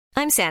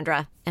I'm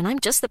Sandra, and I'm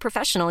just the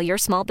professional your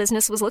small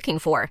business was looking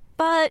for.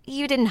 But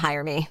you didn't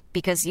hire me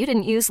because you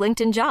didn't use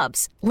LinkedIn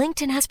Jobs.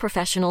 LinkedIn has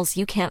professionals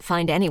you can't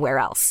find anywhere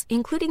else,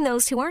 including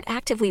those who aren't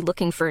actively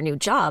looking for a new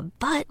job,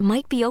 but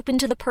might be open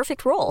to the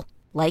perfect role,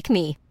 like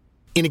me.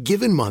 In a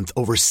given month,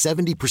 over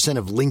 70%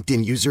 of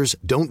LinkedIn users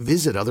don't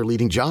visit other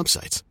leading job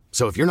sites.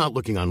 So if you're not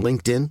looking on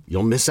LinkedIn,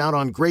 you'll miss out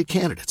on great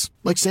candidates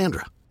like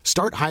Sandra.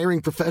 Start hiring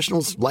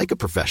professionals like a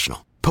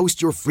professional.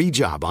 Post your free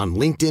job on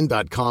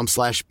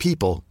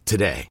linkedin.com/people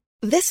today.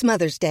 This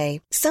Mother's Day,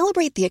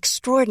 celebrate the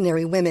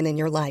extraordinary women in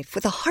your life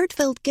with a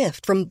heartfelt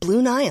gift from Blue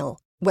Nile.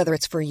 Whether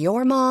it's for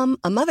your mom,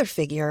 a mother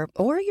figure,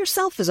 or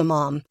yourself as a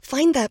mom,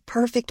 find that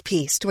perfect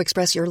piece to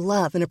express your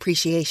love and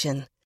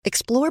appreciation.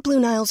 Explore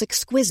Blue Nile's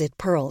exquisite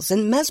pearls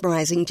and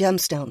mesmerizing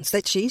gemstones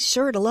that she's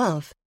sure to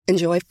love.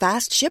 Enjoy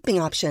fast shipping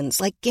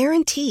options like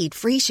guaranteed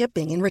free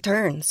shipping and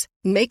returns.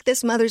 Make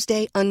this Mother's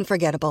Day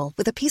unforgettable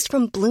with a piece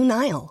from Blue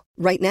Nile.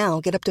 Right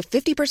now, get up to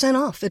 50%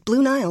 off at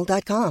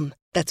BlueNile.com.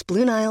 That's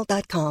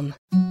BlueNile.com.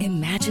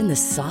 Imagine the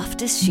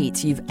softest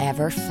sheets you've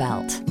ever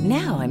felt.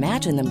 Now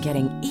imagine them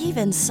getting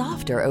even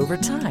softer over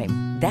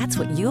time. That's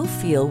what you'll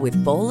feel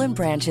with Boll &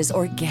 Branch's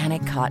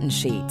organic cotton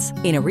sheets.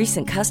 In a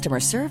recent customer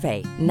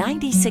survey,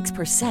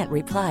 96%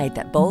 replied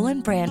that Boll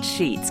 & Branch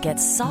sheets get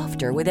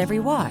softer with every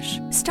wash.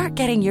 Start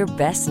getting your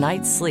best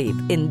night's sleep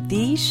in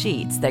these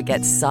sheets that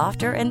get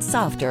softer and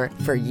softer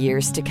for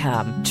years to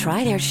come.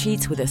 Try their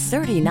sheets with a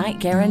 30-night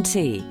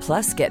guarantee.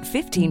 Plus, get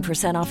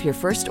 15% off your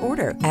first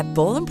order at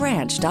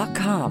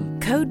BollandBranch.com.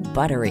 Code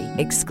BUTTERY.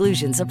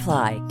 Exclusions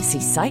apply. See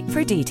site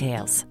for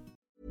details.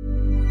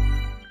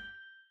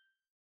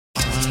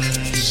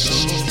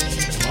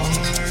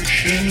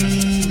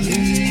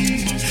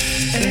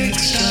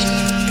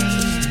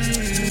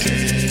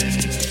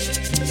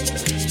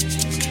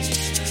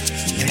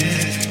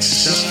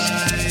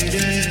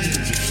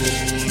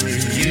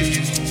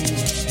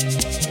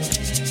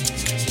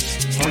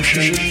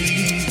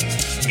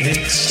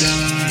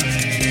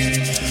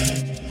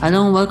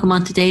 Hello and welcome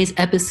on today's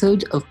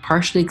episode of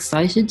Partially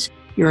Excited.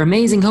 Your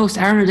amazing host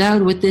Aaron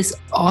O'Dowd with this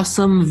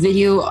awesome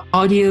video,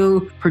 audio,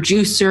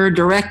 producer,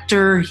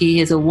 director. He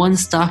has a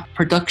one-stop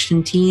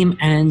production team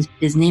and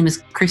his name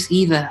is Chris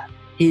Eva.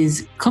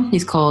 His company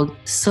is called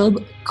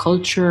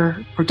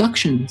Subculture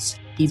Productions.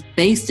 He's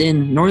based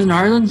in Northern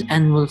Ireland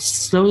and we'll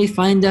slowly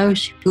find out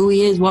who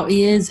he is, what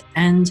he is.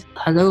 And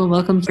hello and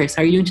welcome, Chris.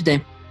 How are you doing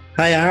today?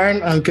 Hi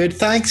Aaron, I'm good,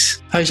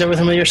 thanks. How's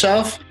everything with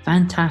yourself?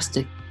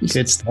 Fantastic.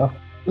 Good stuff.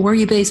 Where are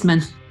you based,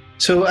 man?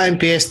 So I'm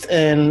based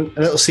in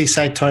a little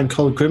seaside town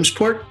called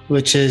Grimsport,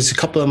 which is a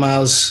couple of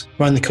miles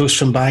around the coast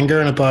from Bangor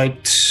and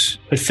about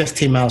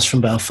 15 miles from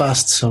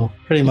Belfast. So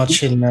pretty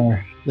much in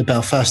the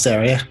Belfast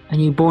area.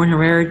 And you born and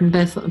reared in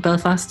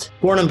Belfast?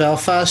 Born in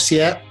Belfast,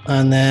 yeah.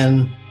 And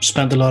then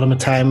spent a lot of my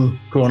time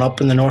growing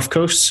up in the North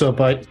Coast. So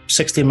about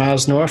 60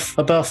 miles north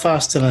of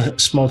Belfast in a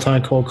small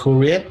town called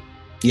Coleraine.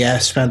 Yeah,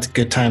 spent a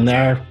good time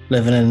there,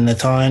 living in the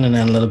town and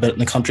then a little bit in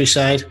the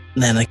countryside.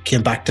 And then I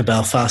came back to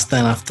Belfast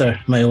then after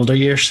my older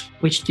years.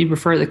 Which do you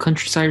prefer, the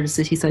countryside or the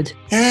city side?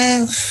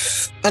 I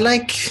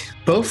like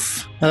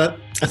both. I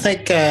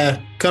think I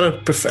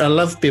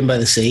love being by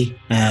the sea.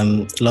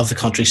 Love the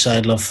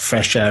countryside, love the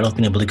fresh air, love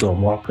being able to go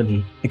and walk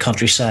in the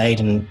countryside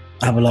and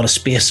have a lot of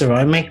space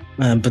around me.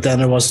 But then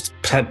there was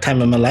a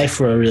time in my life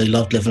where I really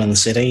loved living in the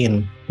city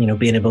and, you know,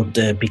 being able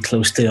to be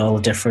close to all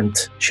the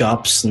different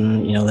shops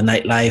and, you know, the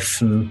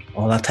nightlife and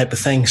all that type of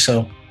thing.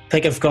 So I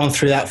think I've gone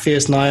through that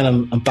phase now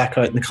and I'm back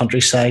out in the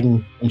countryside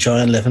and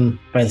enjoying living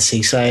by the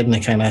seaside in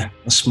a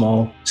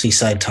small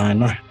seaside town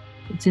now.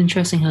 It's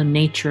interesting how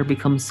nature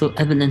becomes so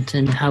evident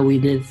in how we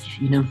live,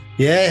 you know?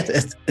 Yeah,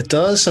 it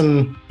does.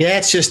 And yeah,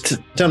 it's just, I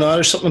don't know,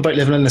 there's something about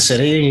living in the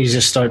city and you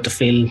just start to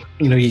feel,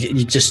 you know,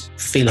 you just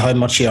feel how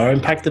much you are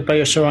impacted by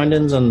your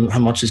surroundings and how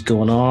much is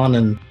going on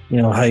and,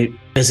 you know, how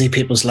busy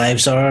people's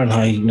lives are and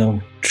how, you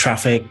know,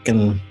 traffic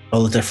and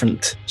all the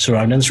different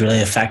surroundings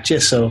really affect you.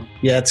 So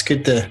yeah, it's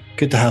good to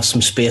have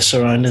some space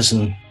around us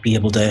and be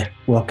able to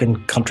walk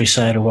in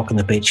countryside or walk on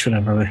the beach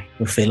whenever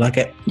we feel like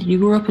it. Did you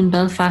grow up in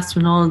Belfast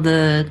when all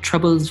the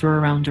troubles were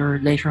around or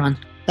later on?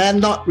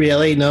 Not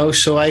really, no.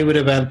 So I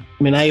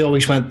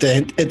always went to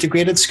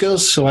integrated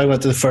schools. So I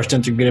went to the first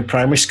integrated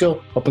primary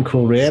school up in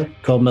Coleraine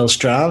called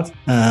Millstrand.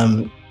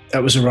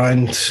 That was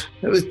around,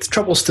 the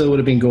trouble still would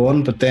have been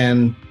going, but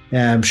then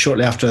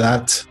shortly after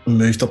that, I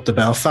moved up to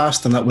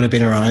Belfast, and that would have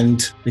been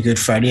around the Good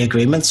Friday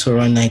Agreement, so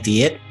around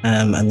 98.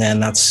 And then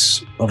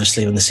that's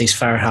obviously when the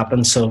ceasefire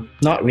happened. So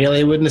not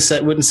really. I wouldn't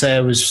say I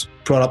was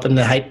brought up in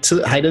the height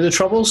of the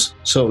Troubles.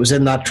 So it was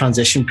in that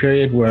transition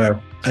period where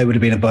I would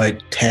have been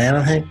about 10,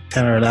 I think,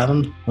 10 or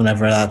 11,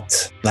 whenever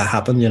that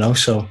happened, you know.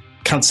 So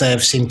can't say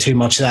I've seen too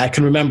much of that. I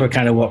can remember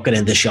kind of walking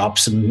into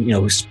shops and, you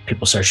know,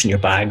 people searching your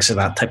bags and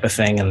that type of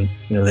thing, and,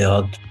 you know, the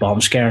odd bomb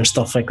scare and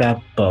stuff like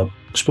that. But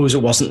I suppose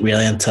it wasn't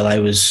really until I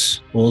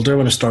was older,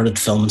 when I started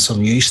filming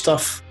some new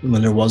stuff,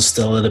 when there was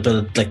still a little bit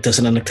of like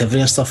dissident activity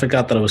and stuff like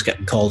that I was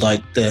getting called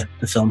out to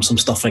film some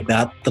stuff like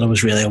that I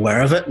was really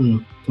aware of it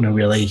and, you know,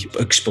 really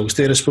exposed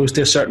to it, I suppose,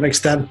 to a certain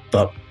extent.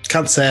 But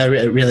can't say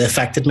it really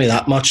affected me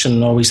that much,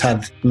 and always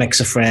had a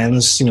mix of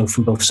friends, you know,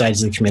 from both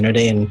sides of the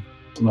community, and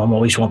Mum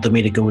always wanted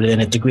me to go to an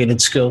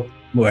integrated school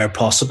where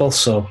possible.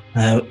 So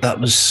that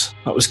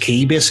was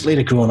key, basically,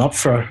 to growing up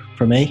for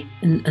me.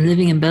 And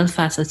living in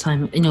Belfast at the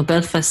time, you know,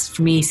 Belfast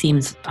for me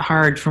seems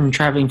hard from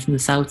travelling from the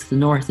south to the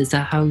north. Is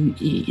that how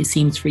it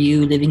seems for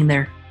you living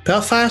there?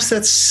 Belfast,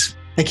 it's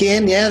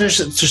again, yeah. There's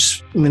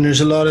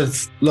a lot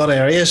of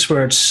areas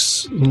where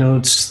it's, you know,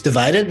 it's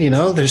divided. You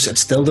know,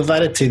 it's still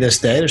divided to this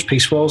day. There's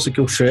peace walls that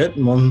go through it,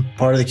 and one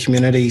part of the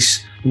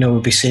communities, you know,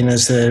 would be seen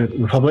as the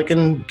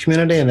Republican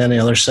community, and then the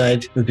other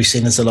side would be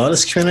seen as the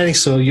Loyalist community.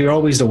 So you're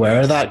always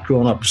aware of that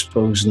growing up, I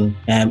suppose.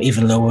 And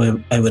even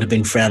though I would have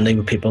been friendly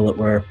with people that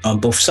were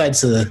on both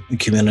sides of the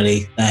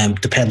community,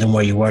 depending on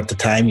where you were at the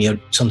time,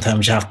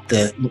 sometimes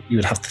you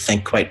would have to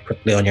think quite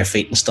quickly on your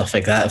feet and stuff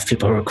like that if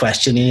people were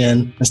questioning you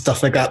and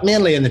stuff like that.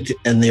 Mainly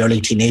in the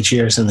early teenage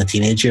years and the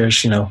teenage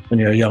years, you know, when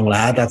you're a young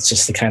lad, that's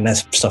just the kind of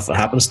stuff that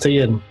happens to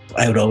you. And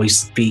I would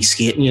always be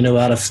skating, you know.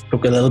 I've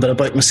spoken a little bit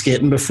about my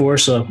skating before,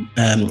 so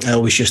I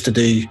always used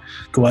to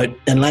go out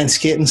inline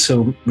skating.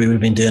 So we would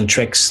have been doing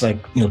tricks like,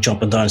 you know,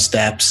 jumping down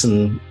steps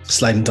and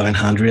sliding down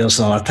handrails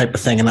and all that type of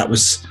thing. And that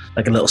was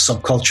like a little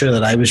subculture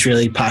that I was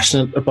really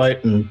passionate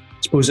about. And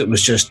I suppose it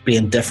was just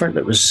being different.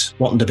 It was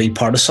wanting to be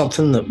part of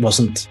something that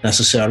wasn't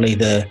necessarily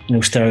the, you know,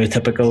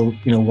 stereotypical,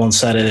 you know, one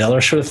side or the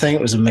other sort of thing.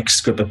 It was a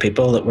mixed group of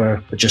people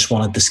that just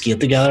wanted to skate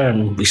together,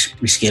 and we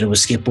skated with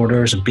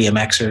skateboarders and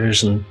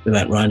BMXers, and we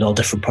went around all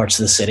different parts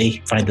of the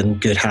city finding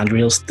good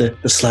handrails to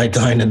slide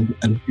down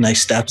and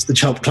nice steps to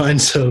jump down.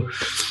 So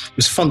it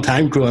was a fun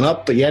time growing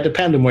up. But yeah,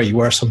 depending on where you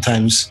were,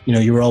 sometimes, you know,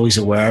 you were always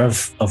aware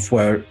of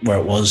where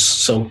it was.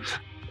 So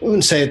I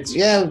wouldn't say it.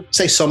 Yeah,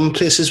 say some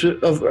places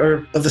of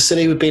the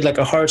city would be like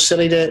a hard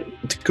city to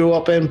grow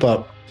up in,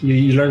 but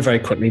you learn very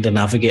quickly to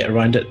navigate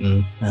around it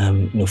and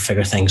you know,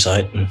 figure things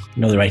out and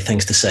know the right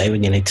things to say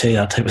when you need to,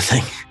 that type of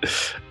thing.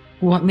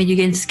 What made you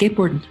get into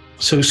skateboarding?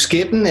 So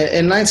skating,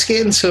 inline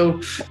skating.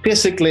 So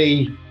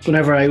basically,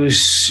 whenever I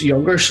was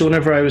younger, so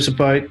whenever I was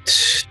about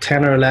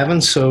 10 or 11,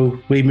 so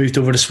we moved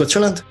over to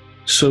Switzerland.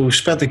 So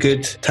spent a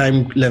good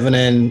time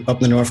living up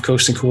the north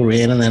coast in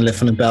Coleraine, and then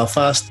living in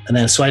Belfast. And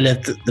then so I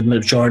lived the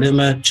majority of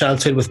my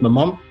childhood with my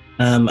mum.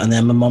 And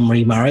then my mum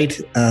remarried,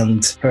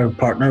 and her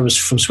partner was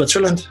from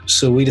Switzerland.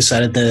 So we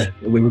decided that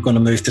we were going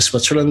to move to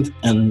Switzerland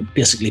and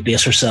basically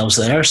base ourselves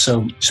there.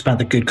 So spent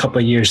a good couple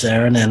of years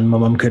there, and then my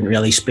mum couldn't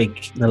really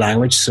speak the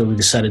language, so we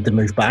decided to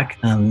move back.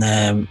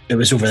 And it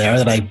was over there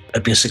that I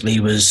basically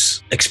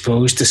was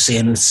exposed to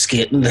seeing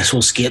skating. This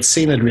whole skate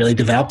scene had really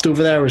developed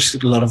over there. There was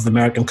a lot of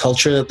American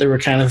culture that they were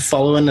kind of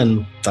following,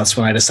 and that's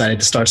when I decided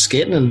to start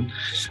skating, and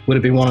would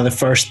have been one of the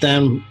first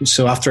then.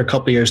 So after a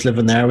couple of years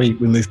living there, we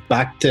moved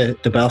back to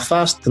Belfast,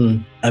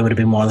 and I would have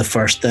been one of the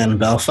first then in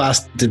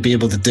Belfast to be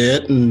able to do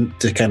it and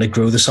to kind of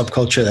grow the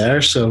subculture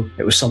there. So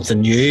it was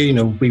something new. You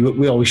know,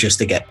 we always used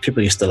to get,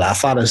 people used to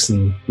laugh at us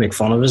and make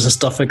fun of us and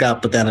stuff like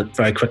that, but then it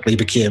very quickly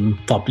became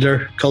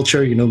popular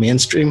culture, you know,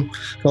 mainstream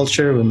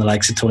culture, when the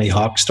likes of Tony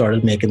Hawk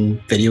started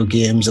making video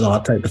games and all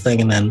that type of thing.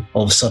 And then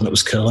all of a sudden it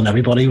was cool, and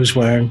everybody was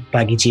wearing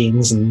baggy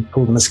jeans and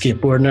holding a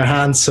skateboard in their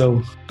hands.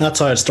 So that's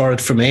how it started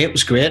for me. It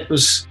was great. It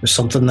was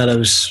something that I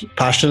was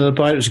passionate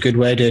about. It was a good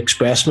way to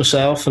express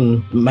myself,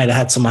 and might have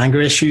had some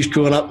anger issues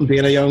growing up and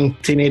being a young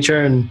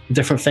teenager and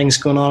different things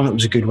going on. It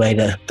was a good way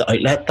to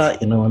outlet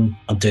that, you know, and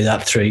do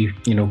that through,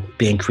 you know,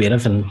 being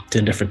creative and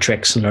doing different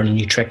tricks and learning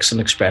new tricks and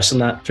expressing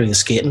that through the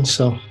skating.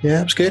 So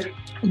yeah, it was good.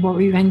 What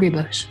were you angry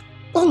about?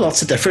 Well,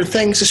 lots of different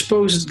things, I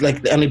suppose.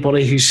 Like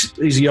anybody who's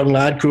a young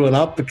lad growing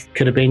up, it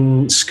could have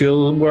been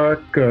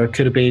schoolwork, or it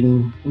could have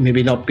been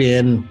maybe not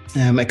being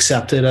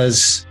accepted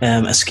as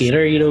a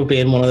skater, you know,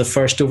 being one of the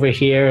first over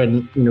here,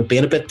 and, you know,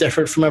 being a bit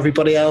different from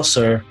everybody else,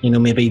 or, you know,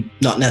 maybe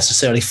not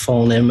necessarily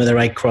falling in with the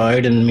right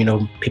crowd, and, you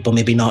know, people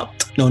maybe not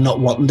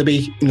wanting to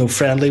be, you know,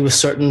 friendly with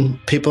certain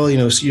people. You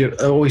know, so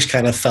I always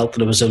kind of felt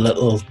that it was a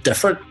little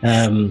different,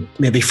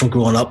 maybe from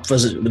growing up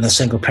in a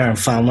single parent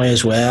family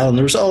as well. And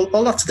there was all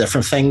lots of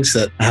different things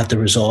that I had to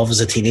resolve as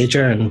a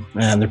teenager, and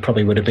there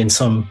probably would have been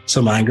some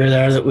anger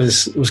there that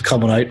was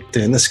coming out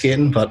doing the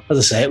skating. But as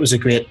I say, it was a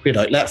great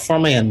outlet for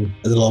me, and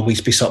it'll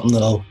always be something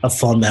that I'll have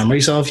fond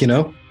memories of, you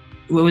know.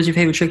 What was your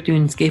favourite trick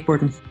doing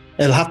skateboarding?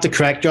 I'll have to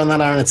correct you on that,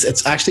 Aaron.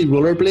 It's actually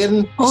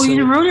rollerblading. Oh, you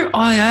know roller?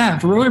 Oh, yeah,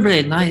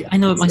 rollerblading. I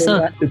know it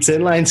myself. It's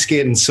inline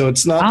skating, so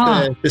it's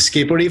not the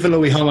skateboard, even though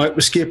we hung out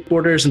with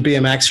skateboarders and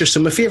BMXers. So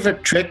my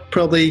favourite trick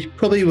probably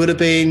would have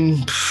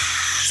been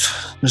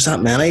there's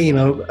that many, you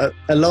know.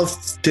 I love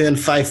doing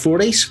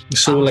 540s,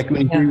 so like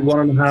when you do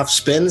 1.5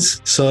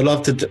 spins. So I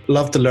love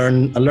to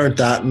learn. I learned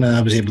that, and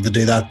I was able to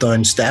do that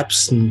down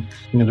steps. And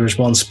you know, there was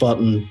one spot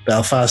in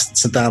Belfast,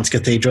 St Anne's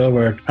Cathedral,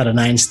 where I had a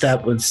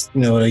 9-step, which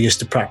you know I used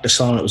to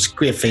practice on. It was a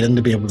great feeling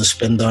to be able to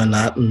spin down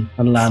that and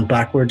land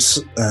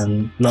backwards.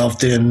 And love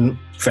doing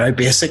very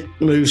basic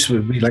moves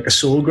would be like a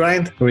soul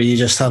grind, where you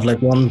just have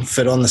like one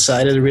foot on the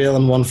side of the rail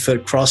and one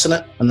foot crossing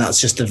it, and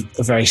that's just a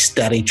very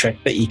steady trick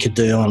that you could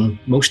do on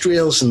most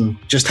rails. And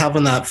just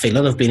having that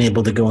feeling of being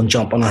able to go and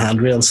jump on a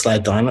handrail and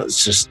slide down it,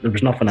 it's just, there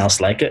was nothing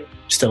else like it.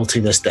 Still to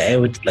this day, I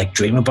would like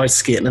dream about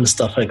skating and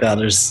stuff like that.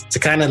 It's a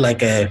kind of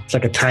like a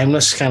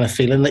timeless kind of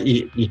feeling that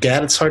you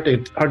get. It's hard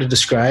to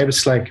describe.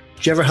 It's like,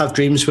 do you ever have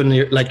dreams when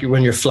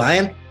you're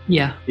flying?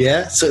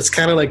 Yeah. So it's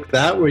kind of like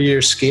that, where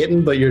you're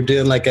skating, but you're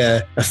doing like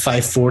a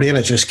 540 and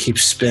it just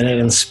keeps spinning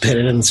and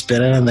spinning and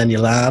spinning, and then you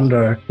land,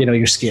 or, you know,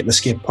 you're skating a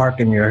skate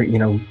park and you're, you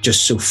know,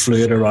 just so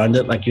fluid around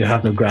it, like you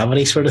have no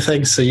gravity sort of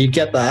thing. So you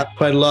get that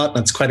quite a lot, and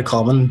it's quite a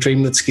common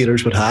dream that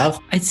skaters would have.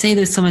 I'd say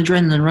there's some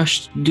adrenaline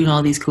rush doing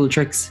all these cool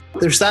tricks.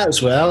 There's that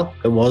as well.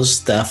 It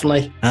was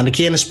definitely. And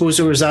again, I suppose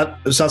there was that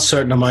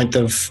certain amount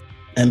of,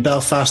 in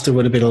Belfast, there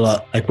would have been a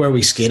lot, like where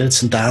we skated,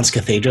 St Anne's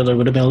Cathedral, there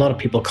would have been a lot of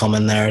people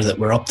coming there that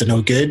were up to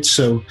no good.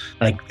 So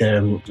like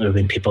there would have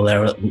been people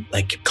there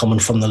like coming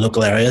from the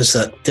local areas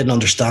that didn't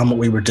understand what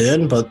we were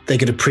doing, but they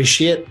could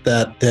appreciate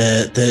that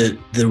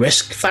the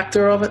risk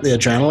factor of it, the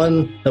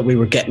adrenaline that we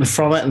were getting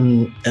from it,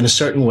 and in a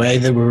certain way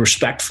they were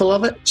respectful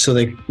of it. So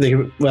they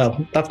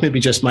well, that's maybe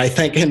just my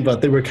thinking,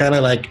 but they were kind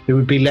of like, they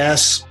would be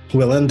less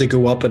willing to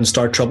go up and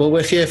start trouble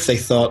with you if they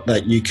thought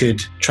that you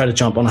could try to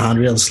jump on a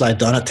handrail and slide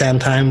down it 10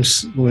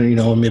 times, you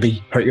know,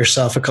 maybe hurt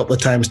yourself a couple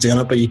of times doing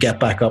it, but you get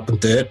back up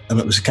and do it. And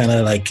it was kind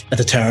of like a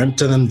deterrent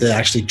to them to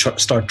actually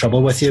start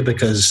trouble with you,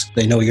 because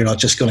they know you're not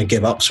just going to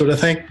give up, sort of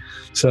thing.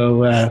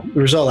 So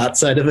there was all that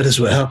side of it as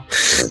well.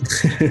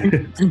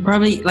 And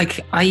probably, like,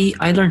 I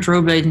learned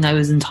rollerblading when I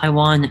was in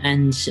Taiwan,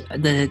 and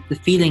the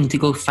feeling to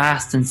go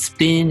fast and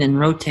spin and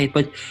rotate,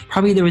 but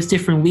probably there was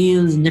different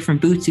wheels and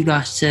different boots you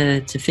got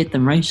to fit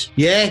them, right?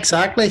 Yeah,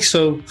 exactly.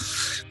 So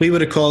we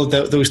would have called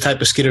those type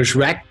of skaters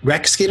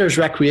rec skaters,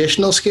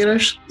 recreational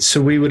skaters.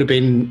 So we would have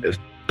been...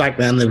 Back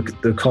then,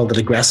 they called it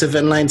aggressive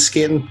inline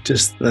skating.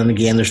 Just then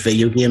again, there's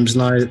video games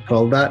now that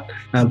call that.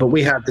 But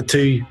we had the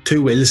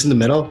two wheels in the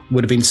middle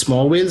would have been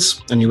small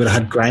wheels, and you would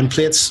have had grind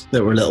plates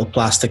that were little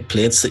plastic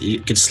plates that you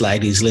could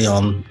slide easily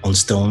on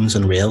stones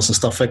and rails and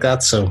stuff like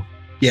that. So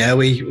yeah,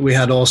 we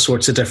had all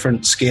sorts of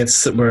different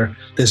skates that were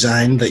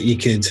designed that you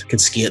could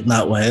skate in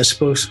that way, I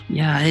suppose.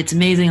 Yeah, it's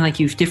amazing. Like,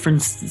 you've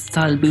different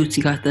style boots.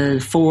 You got the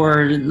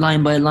 4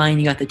 line by line,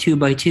 you got the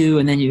 2x2,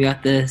 and then you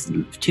got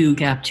the 2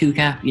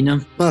 gap, you know?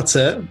 That's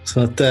it.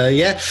 So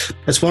yeah,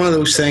 it's one of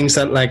those things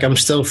that, like, I'm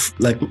still,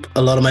 like,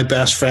 a lot of my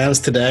best friends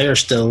today are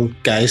still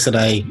guys that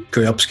I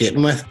grew up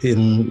skating with,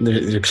 and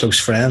they're close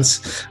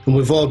friends. And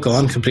we've all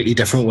gone completely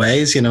different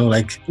ways, you know.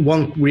 Like,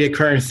 one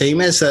reoccurring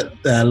theme is that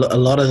a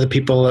lot of the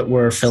people that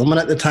were filming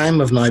at the time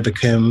have now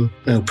become,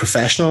 you know,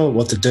 professional at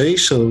what to do.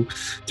 So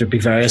there'd be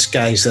various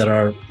guys that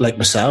are like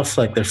myself,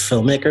 like they're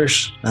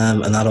filmmakers,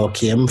 and that all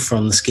came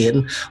from the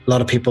skating. A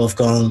lot of people have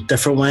gone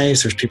different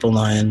ways. There's people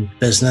now in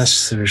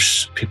business,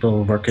 there's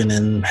people working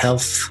in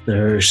health,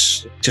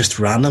 there's just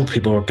random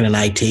people working in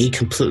IT.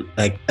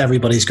 Like,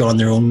 everybody's gone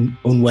their own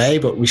way,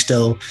 but we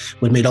still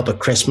would meet up at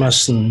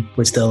Christmas, and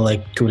we'd still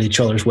like go to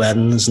each other's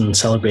weddings and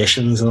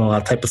celebrations and all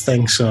that type of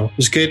thing. So it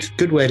was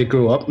good way to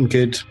grow up, and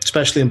good,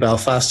 especially in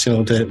Belfast, you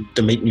know,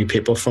 to meet new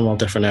people from all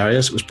different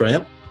areas. It was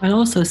brilliant. I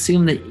also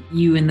assume that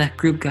you and that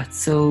group got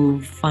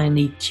so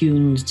finely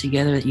tuned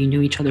together that you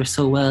knew each other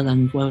so well,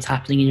 and what was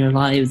happening in your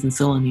lives and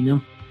so on, you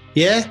know?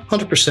 Yeah,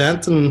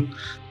 100%. And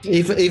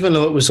even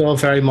though it was all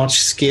very much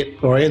skate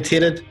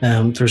orientated,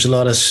 there's a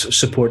lot of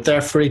support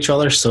there for each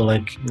other. So,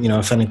 like, you know,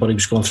 if anybody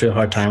was going through a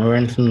hard time or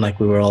anything, like,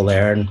 we were all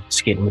there, and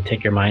skating would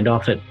take your mind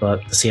off it.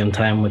 But at the same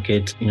time, we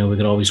could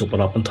always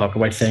open up and talk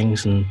about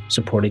things and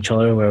support each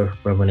other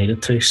where we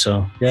needed to.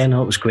 So yeah,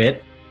 no, it was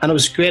great. And it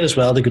was great as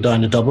well to go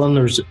down to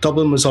Dublin.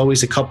 Dublin was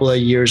always a couple of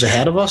years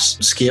ahead of us,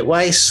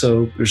 skate-wise.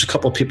 So there's a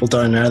couple of people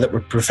down there that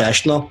were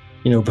professional,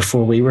 you know,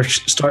 before we were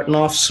starting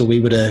off. So we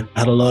would have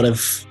had a lot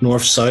of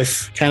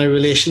north-south kind of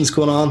relations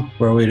going on,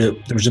 where there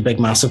was a big,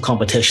 massive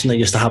competition that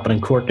used to happen in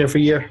Cork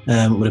every year.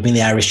 It would have been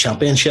the Irish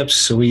Championships.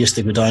 So we used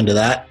to go down to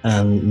that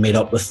and meet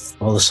up with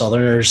all the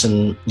Southerners.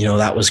 And, you know,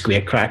 that was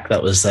great crack.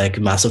 That was like a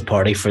massive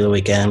party for the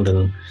weekend.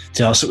 And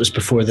to us, it was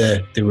before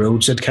the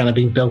roads had kind of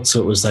been built. So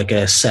it was like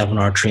a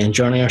 7-hour train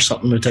journey or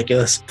something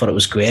ridiculous. But it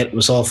was great. It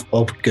was all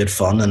good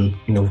fun, and,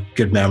 you know,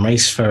 good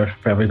memories for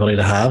everybody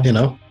to have, you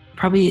know.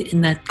 Probably in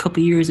that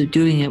couple of years of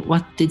doing it,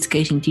 what did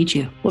skating teach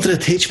you? What did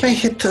it teach me?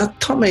 It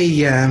taught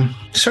me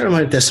certain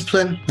amount of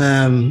discipline.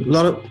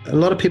 A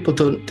lot of people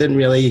didn't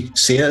really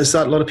see it as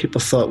that. A lot of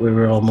people thought we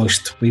were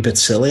almost a wee bit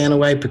silly in a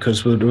way,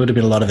 because there would have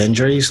been a lot of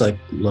injuries, like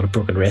a lot of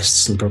broken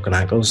wrists and broken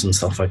ankles and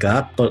stuff like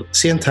that. But at the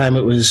same time,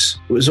 it was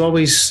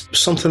always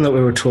something that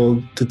we were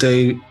told to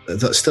do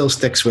that still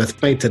sticks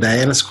with me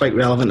today, and it's quite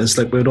relevant. Is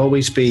like we would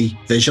always be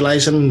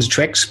visualizing the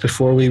tricks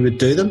before we would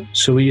do them.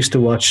 So we used to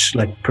watch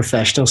like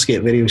professional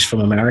skate videos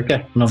from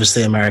America, and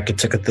obviously America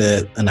took it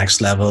to the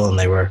next level, and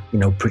they were, you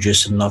know,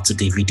 producing lots of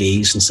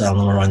DVDs and selling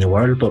them around the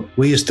world. But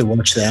we used to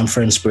watch them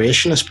for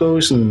inspiration, I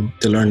suppose, and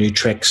to learn new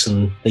tricks.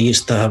 And they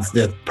used to have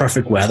the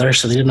perfect weather,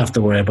 so they didn't have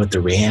to worry about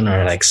the rain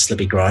or like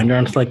slippy ground or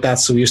anything like that.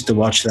 So we used to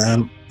watch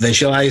them,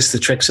 visualize the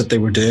tricks that they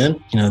were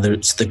doing, you know,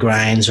 the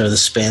grinds or the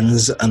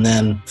spins, and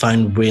then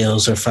find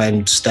rails or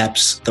find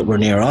steps that were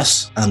near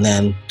us and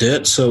then do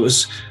it. So it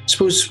was, I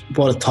suppose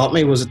what it taught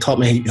me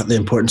the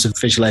importance of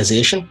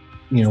visualization.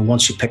 You know,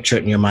 once you picture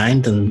it in your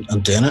mind and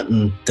doing it.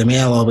 And to me,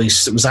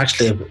 it was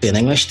actually an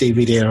English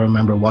DVD. I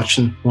remember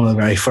watching one of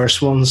the very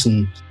first ones,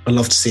 and I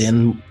loved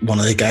seeing one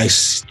of the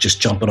guys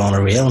just jumping on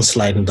a rail and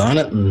sliding down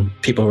it, and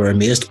people were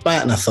amazed by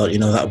it. And I thought, you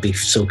know, that would be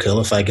so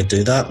cool if I could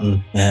do that.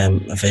 And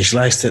I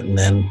visualized it, and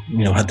then,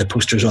 you know, had the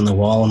posters on the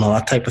wall and all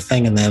that type of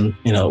thing. And then,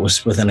 you know, it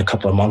was within a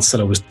couple of months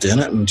that I was doing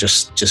it, and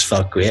just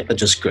felt great. It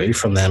just grew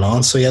from then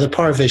on. So yeah, the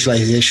power of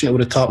visualization, it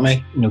would have taught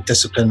me, you know,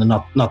 discipline and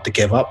not to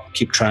give up,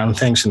 keep trying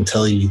things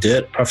until you do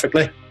it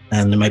perfectly.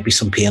 And there might be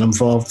some pain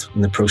involved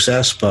in the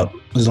process, but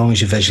as long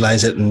as you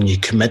visualize it and you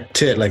commit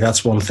to it, like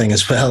that's one thing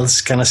as well.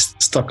 It's kind of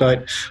stuck out.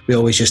 We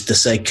always used to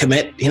say,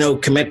 commit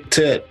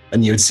to it.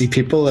 And you would see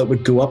people that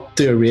would go up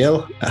to a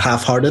rail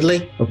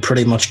half-heartedly or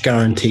pretty much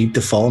guaranteed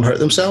to fall and hurt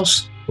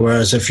themselves.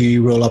 Whereas if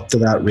you roll up to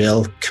that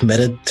rail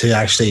committed to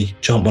actually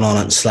jumping on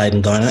it and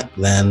sliding down it,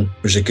 then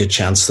there's a good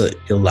chance that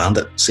you'll land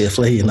it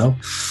safely, you know.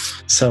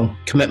 So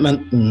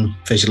commitment and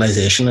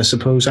visualization, I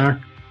suppose,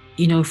 are.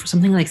 You know, for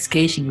something like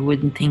skating, you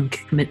wouldn't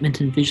think commitment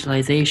and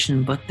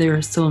visualization, but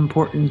they're so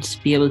important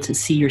to be able to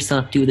see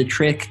yourself do the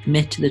trick,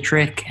 commit to the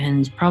trick,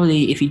 and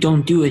probably if you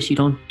don't do it, you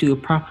don't do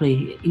it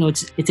properly. You know,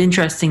 it's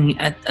interesting,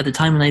 at the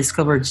time when I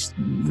discovered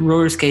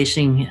roller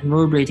skating and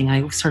rollerblading,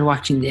 I started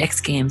watching the X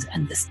Games,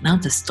 and the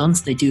amount of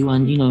stunts they do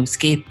on, you know,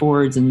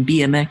 skateboards and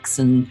BMX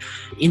and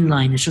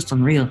inline is just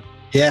unreal.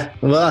 Yeah,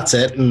 well, that's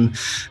it, and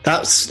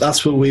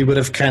that's what we would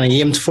have kind of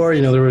aimed for.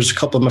 You know, there was a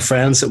couple of my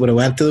friends that would have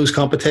went to those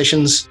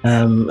competitions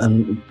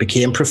and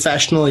became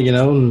professional, you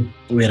know, and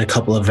we had a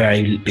couple of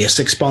very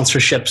basic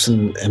sponsorships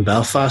in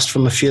Belfast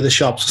from a few of the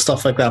shops and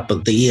stuff like that.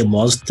 But the aim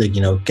was to,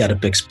 you know, get a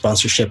big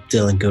sponsorship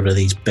deal and go to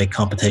these big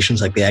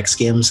competitions like the X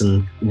Games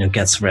and, you know,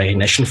 get some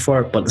recognition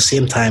for it. But at the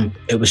same time,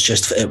 it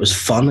was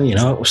fun, you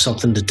know, it was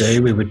something to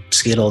do. We would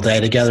skate all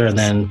day together and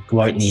then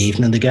go out in the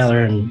evening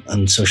together and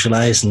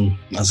socialise. And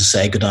as I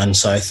say, go down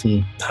south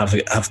and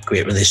have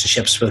great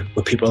relationships with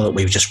people that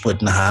we just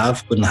wouldn't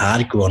have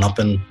had growing up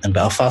in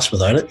Belfast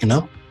without it, you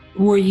know.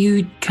 Were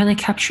you kind of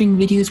capturing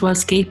videos while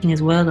skating as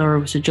well, or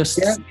was it just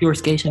pure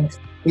skating?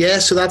 Yeah,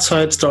 so that's how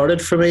it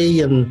started for me.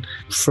 And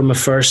for my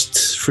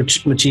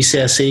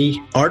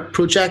GCSE art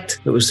project,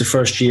 it was the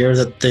first year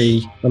that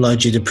they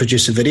allowed you to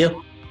produce a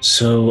video.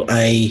 So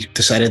I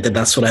decided that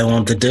that's what I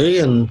wanted to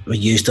do, and I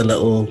used a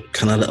little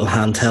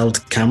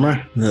handheld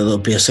camera, a little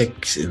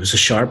basic, it was a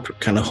Sharp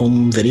kind of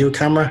home video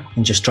camera,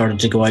 and just started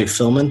to go out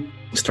filming.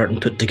 Starting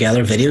to put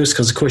together videos,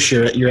 because of course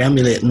you're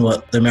emulating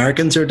what the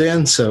Americans are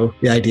doing. So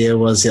the idea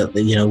was that,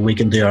 you know, we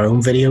can do our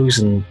own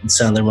videos and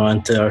send them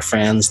around to our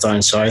friends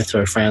down south,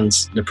 our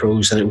friends, the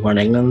pros that were in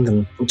England,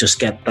 and just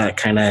get that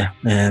kind of,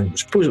 I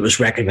suppose it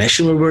was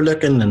recognition we were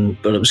looking,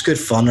 but it was good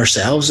fun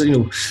ourselves, you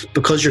know,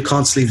 because you're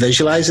constantly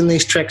visualizing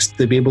these tricks,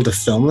 to be able to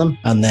film them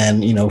and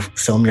then, you know,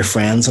 film your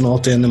friends and all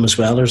doing them as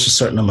well. There's a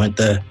certain amount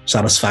of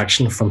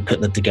satisfaction from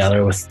putting it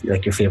together with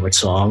like your favorite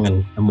song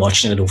and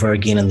watching it over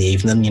again in the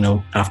evening, you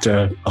know,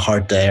 after a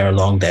hard day or a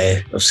long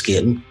day of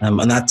skating,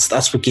 and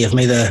that's what gave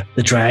me the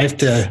drive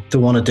to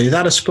want to do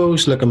that. I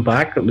suppose looking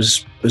back, it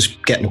was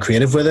getting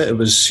creative with it. It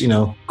was, you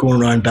know,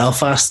 going around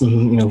Belfast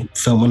and, you know,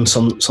 filming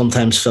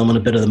sometimes filming a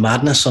bit of the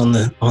madness on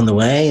the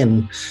way.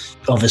 And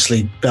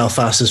obviously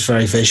Belfast is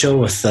very visual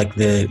with like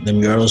the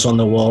murals on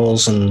the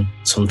walls, and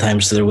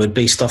sometimes there would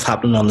be stuff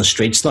happening on the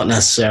streets, not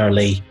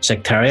necessarily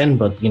sectarian,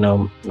 but, you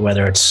know,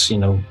 whether it's, you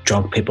know,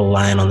 drunk people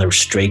lying on their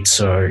streets,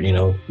 or, you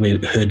know,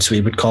 hoods we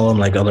would call them,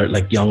 like other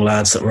like young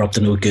lads that were up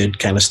to no good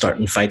kind of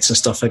starting fights and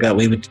stuff like that.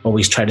 We would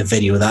always try to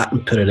video that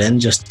and put it in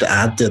just to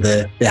add to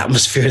the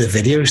atmosphere of the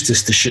videos,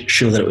 just to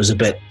show that it was a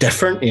bit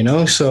different, you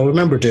know. So I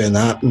remember doing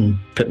that and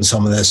putting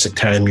some of the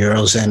sectarian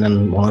murals in,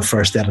 and one of the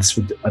first edits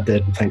I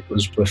did, I think,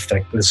 was with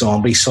like the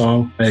Zombie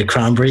song by the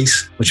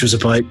Cranberries, which was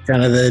about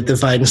kind of the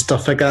divide and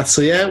stuff like that.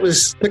 So yeah, it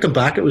was, looking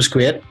back, it was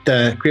great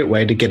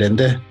way to get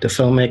into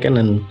filmmaking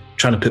and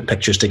trying to put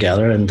pictures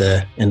together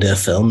into a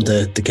film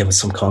to give it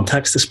some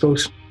context, I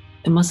suppose.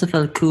 It must have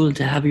felt cool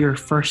to have your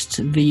first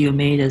video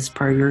made as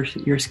part of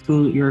your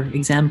school, your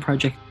exam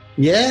project.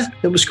 Yeah,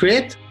 it was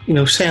great.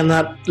 saying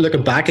that,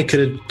 looking back, I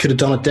could have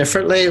done it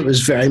differently. It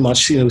was very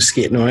much,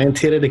 skating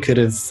orientated. I could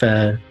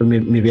have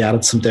maybe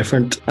added some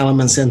different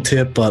elements into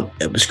it, but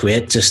it was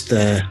great. Just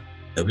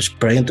it was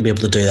brilliant to be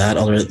able to do that.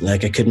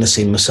 I couldn't have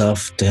seen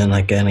myself doing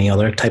like any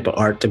other type of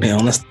art, to be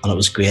honest. And it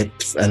was great.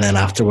 And then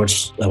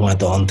afterwards, I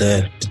went on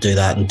to do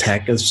that in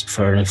tech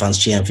for an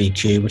advanced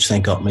GMVQ, which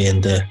then got me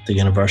into the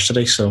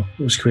university. So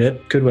it was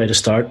great. Good way to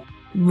start.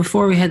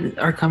 Before we had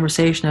our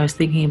conversation, I was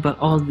thinking about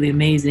all the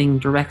amazing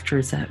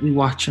directors that we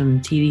watch on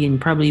TV, and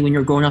probably when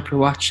you're growing up, you're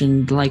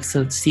watching the likes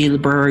of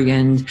Spielberg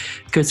and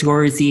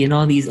Scorsese and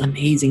all these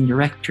amazing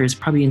directors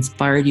probably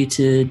inspired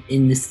you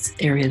in this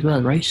area as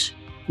well, right?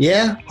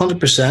 Yeah,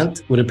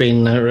 100%. Would have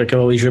been, I can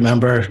always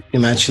remember, you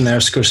mentioned there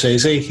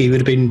Scorsese. He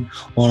would have been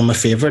one of my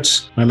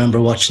favourites. I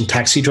remember watching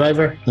Taxi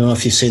Driver. I don't know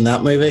if you've seen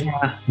that movie.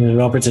 Yeah.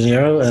 Robert De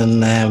Niro.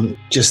 And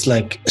just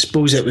like, I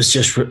suppose it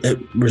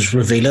was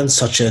revealing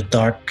such a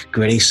dark,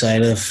 gritty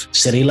side of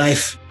city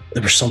life.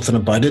 There was something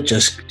about it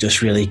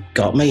just really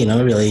got me,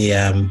 really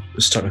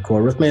struck a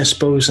chord with me, I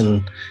suppose,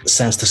 and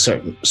sensed a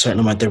certain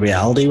amount of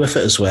reality with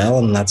it as well.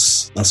 And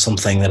that's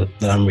something that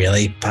I'm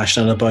really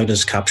passionate about,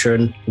 is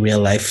capturing real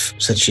life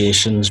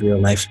situations, real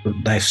life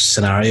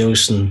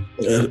scenarios, and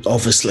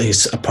obviously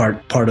it's a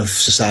part of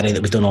society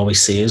that we don't always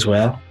see as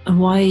well. And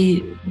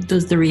why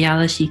does the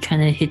reality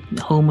kind of hit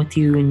home with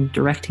you in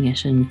directing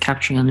it and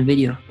capturing on the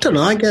video? I don't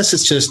know. I guess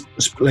it's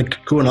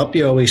like growing up,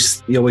 you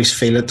always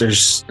feel that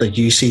there's, like,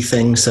 you see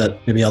things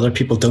that maybe other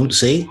people don't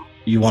see.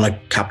 You want to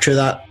capture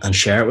that and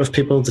share it with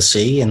people to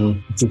see,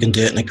 and if you can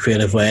do it in a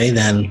creative way,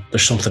 then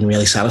there's something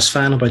really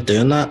satisfying about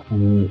doing that.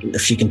 And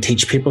if you can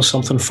teach people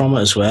something from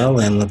it as well,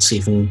 then that's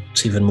even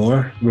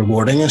more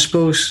rewarding, I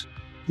suppose.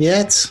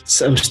 Yeah,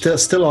 I'm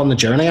still on the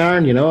journey,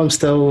 Aaron. I'm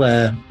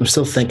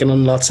still thinking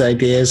on lots of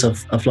ideas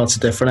of lots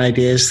of different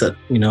ideas that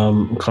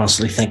I'm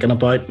constantly thinking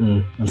about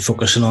and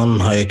focusing on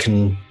how I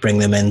can bring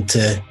them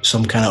into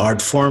some kind of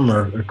art form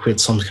or create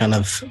some kind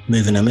of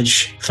moving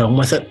image film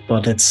with it.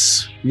 But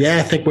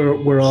I think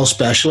we're all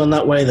special in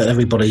that way, that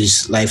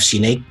everybody's life's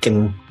unique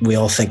and we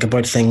all think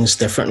about things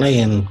differently,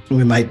 and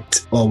we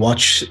might all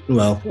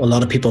a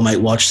lot of people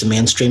might watch the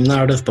mainstream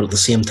narrative, but at the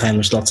same time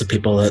there's lots of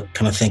people that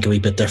kind of think a wee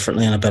bit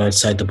differently and a bit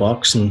outside the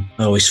box, and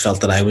I always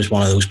felt that I was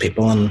one of those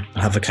people and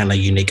have a kind of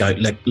unique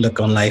outlook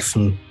on life,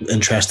 and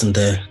interesting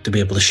to be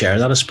able to share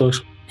that, I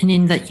suppose. And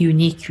in that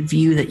unique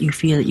view that you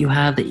feel that you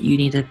have, that you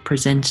need to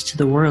present to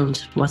the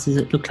world, what does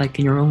it look like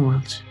in your own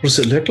world? What does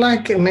it look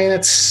like? I mean,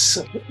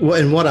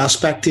 in what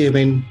aspect do you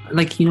mean?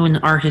 Like, an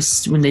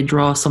artist, when they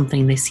draw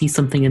something, they see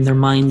something in their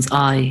mind's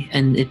eye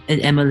and it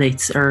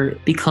emulates or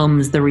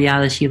becomes the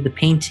reality of the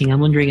painting. I'm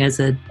wondering, as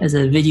a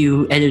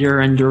video editor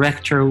and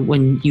director,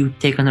 when you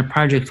take on a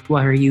project,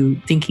 what are you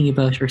thinking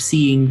about or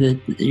seeing?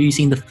 Are you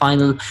seeing the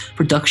final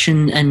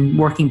production and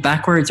working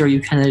backwards, or are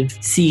you kind of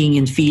seeing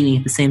and feeling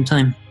at the same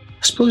time?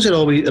 I suppose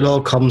it all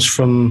comes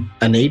from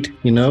a need,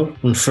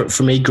 And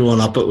for me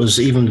growing up, it was,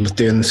 even with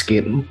doing the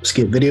skate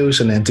videos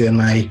and then doing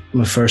my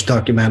first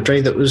documentary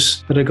that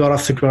I got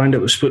off the ground, it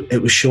was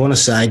showing a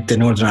side to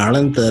Northern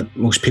Ireland that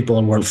most people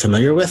weren't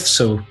familiar with.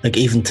 So like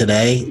even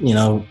today,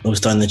 I was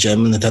down the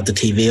gym and they had the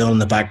TV on in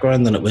the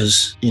background, and it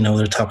was,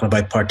 they're talking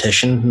about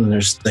partition and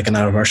there's like an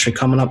anniversary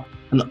coming up.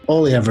 And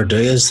all they ever do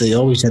is they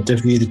always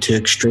interview the two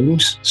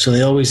extremes. So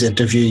they always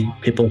interview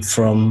people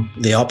from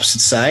the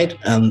opposite side,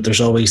 and there's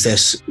always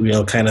this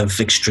real kind of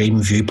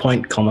extreme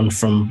viewpoint coming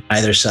from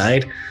either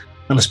side.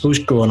 And I suppose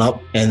growing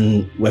up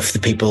with the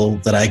people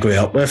that I grew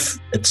up with,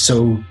 it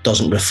so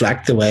doesn't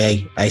reflect the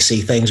way I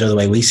see things or the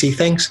way we see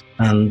things.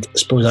 And I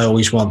suppose I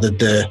always wanted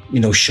to,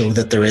 show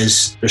that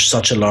there's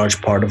such a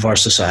large part of our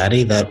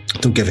society that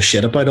don't give a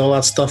shit about all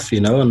that stuff,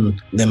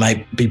 and they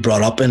might be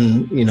brought up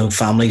in,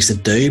 families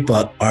that do,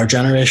 but our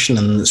generation,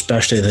 and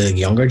especially the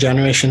younger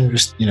generation,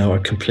 just, are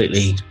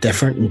completely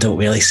different and don't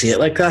really see it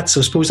like that. So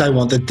I suppose I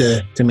wanted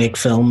to make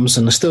films,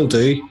 and I still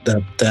do,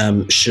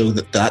 that show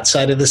that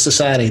side of the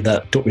society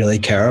that don't really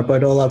care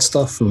about all that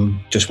stuff and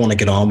just want to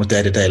get on with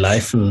day-to-day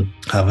life and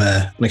have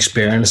an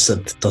experience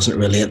that doesn't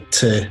relate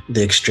to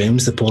the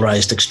extremes, the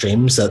polarized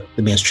extremes that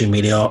the mainstream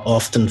media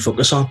often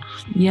focus on.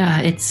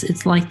 Yeah,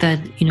 it's like that,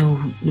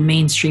 the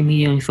mainstream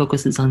media only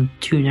focuses on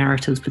two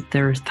narratives, but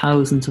there are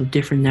thousands of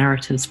different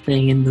narratives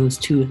playing in those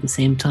two at the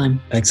same time.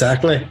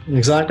 Exactly,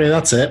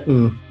 that's it.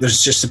 And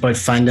there's just about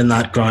finding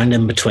that ground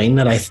in between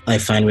that I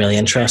find really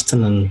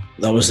interesting, and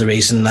that was the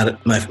reason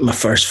that my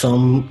first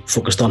film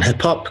focused on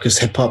hip-hop, because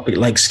hip-hop,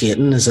 like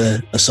skating, is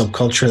a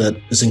subculture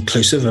that is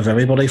inclusive of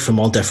everybody from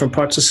all different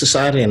parts of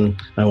society, and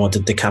I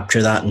wanted to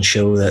capture that and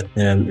show that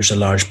there's a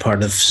large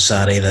part of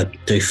society that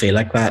do feel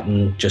like that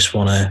and just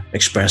want to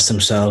express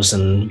themselves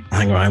and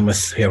hang around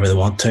with whoever they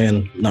want to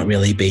and not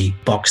really be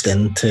boxed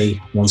into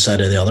one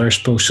side or the other, I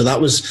suppose. So that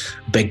was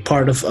a big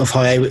part of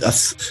how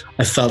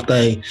I felt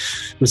I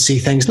would see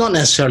things, not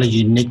necessarily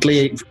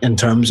uniquely in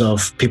terms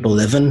of people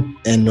living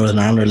in Northern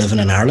Ireland or living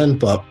in Ireland,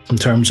 but in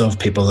terms of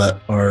people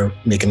that are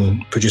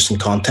producing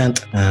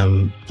content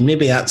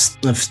Maybe that's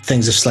if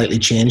things have slightly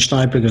changed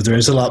now, because there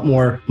is a lot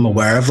more. I'm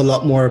aware of a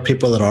lot more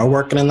people that are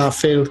working in that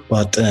field.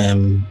 But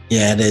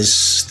it is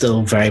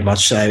still very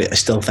much. I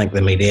still think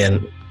the media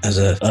has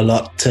a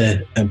lot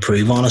to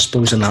improve on, I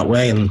suppose, in that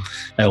way. And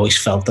I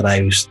always felt that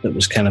it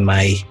was kind of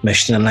my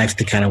mission in life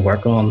to kind of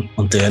work on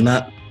doing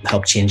that,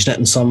 help changing it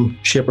in some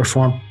shape or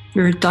form.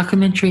 Your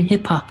documentary in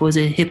hip-hop, was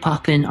it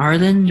hip-hop in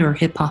Ireland or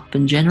hip-hop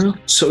in general?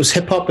 So it was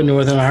hip-hop in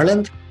Northern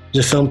Ireland.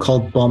 There's a film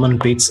called Bombing,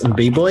 Beats and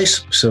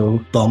B-Boys. So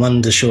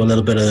Bombing to show a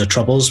little bit of the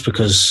troubles,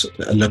 because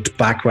I looked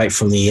back right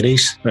from the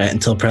 80s right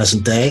until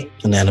present day,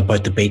 and then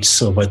about the beats,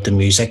 so about the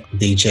music,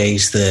 the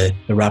DJs,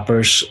 the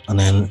rappers, and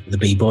then the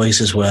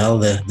B-Boys as well,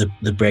 the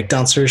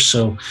breakdancers.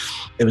 So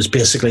it was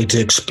basically to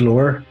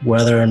explore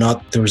whether or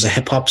not there was a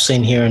hip-hop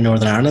scene here in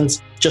Northern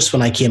Ireland. Just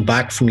when I came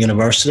back from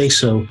university,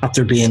 so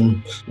after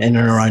being in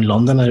and around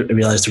London, I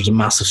realised there was a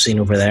massive scene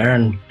over there,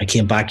 and I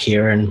came back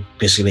here and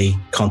basically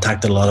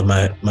contacted a lot of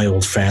my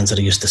old friends that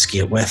I used to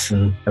skate with,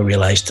 and I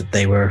realised that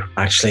they were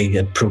actually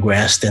had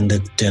progressed into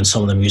doing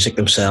some of the music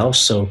themselves.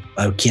 So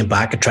I came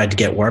back and tried to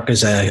get work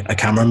as a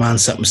cameraman,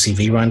 sent my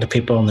CV around to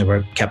people, and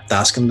they kept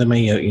asking to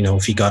me,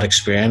 if you got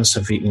experience,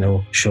 if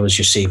you show us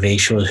your CV,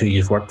 show us who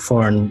you've worked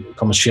for, and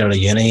coming straight out of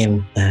uni,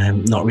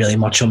 and not really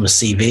much on my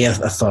CV.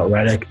 I thought,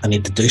 right, I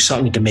need to do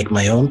something to make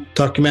my own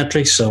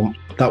documentary. So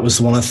that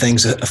was one of the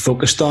things I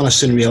focused on. I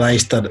soon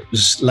realised that it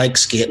was like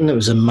skating. It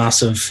was a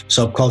massive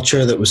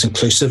subculture that was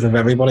inclusive of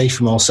everybody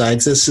from all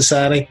sides of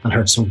society, and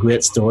heard some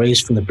great stories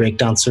from the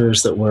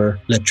breakdancers that were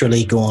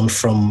literally going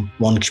from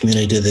one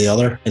community to the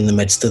other in the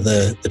midst of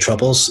the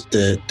troubles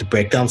to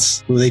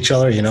breakdance with each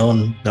other,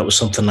 and that was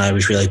something I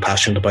was really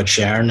passionate about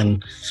sharing,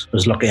 and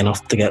was lucky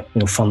enough to get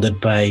funded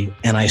by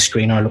NI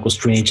Screen, our local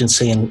screen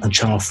agency, and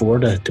Channel 4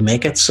 to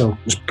make it. So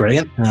it was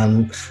brilliant.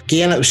 And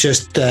again, it was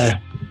just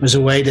it was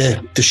a way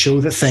to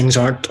show that things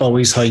aren't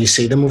always how you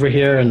see them over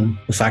here, and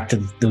the fact that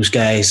those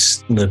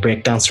guys, the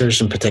breakdancers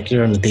in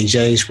particular and the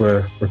DJs,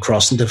 were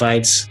crossing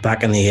divides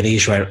back in the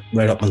 80s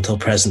right up until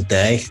present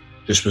day.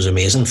 Just was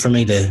amazing for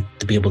me to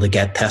be able to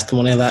get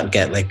testimony of that and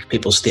get like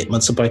people's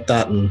statements about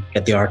that and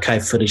get the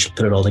archive footage and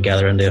put it all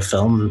together into a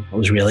film. It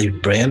was really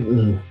brilliant,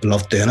 and I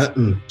loved doing it,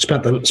 and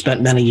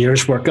spent many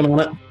years working on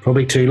it.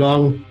 Probably too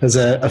long as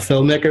a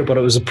filmmaker, but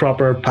it was a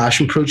proper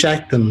passion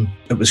project, and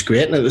it was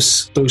great. And it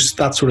was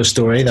that sort of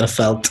story that I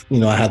felt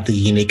I had the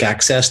unique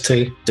access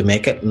to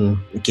make it, and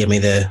it gave me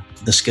the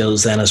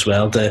skills then as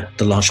well to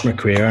launch my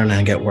career and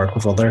then get work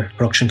with other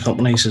production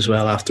companies as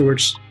well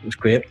afterwards. It was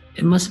great.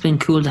 It must have been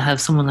cool to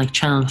have someone like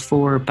Channel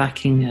 4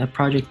 backing a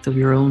project of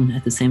your own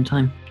at the same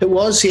time. It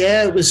was,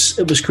 yeah. It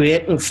was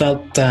great, and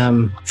felt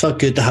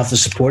good to have the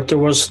support. There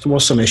was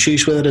some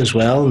issues with it as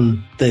well,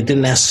 and they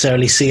didn't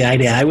necessarily see eye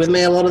to eye with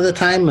me a lot of the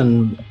time,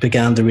 and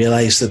began to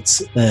realise that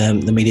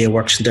the media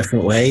works in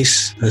different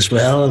ways as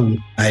well. And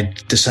I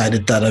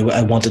decided that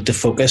I wanted to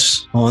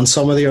focus on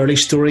some of the early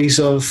stories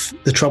of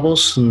the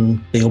Troubles,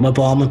 and the Omagh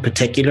Bomb in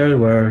particular,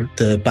 where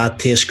the Bad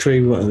Taste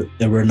crew,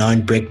 a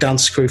renowned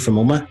breakdance crew from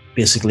Omagh,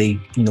 basically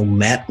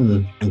met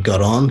and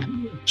got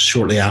on.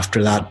 Shortly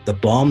after that, the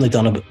bomb, they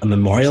done a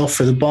memorial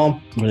for the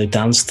bomb where they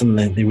danced and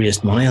they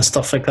raised money and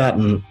stuff like that.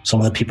 And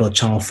some of the people at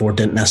Channel 4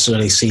 didn't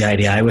necessarily see eye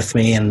to eye with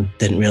me and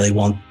didn't really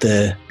want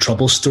the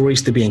trouble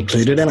stories to be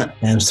included in it.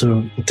 And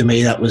so to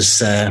me, that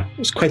was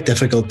quite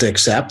difficult to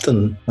accept.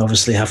 And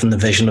obviously, having the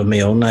vision of my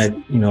own,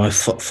 I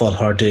fought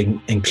hard to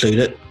include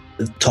it.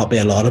 It taught me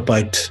a lot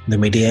about the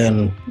media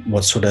and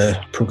what sort of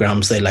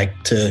programs they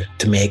like to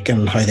make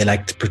and how they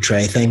like to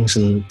portray things.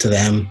 And to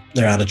them,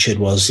 their attitude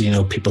was,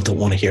 people don't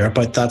want to hear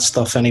about that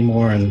stuff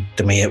anymore. And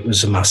to me, it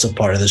was a massive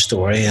part of the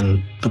story,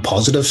 and a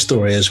positive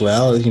story as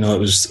well. It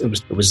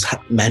was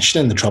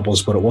mentioning the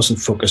Troubles, but it wasn't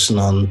focusing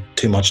on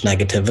too much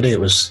negativity.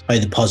 It was how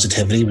the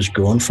positivity was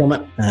grown from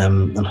it,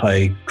 and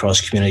how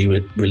cross-community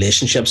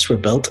relationships were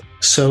built.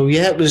 So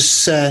yeah, it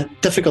was a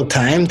difficult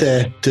time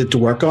to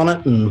work on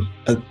it, and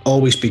I'd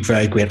always be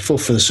very grateful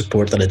for the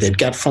support that I did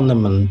get from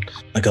them. And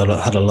I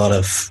had a lot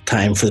of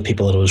time for the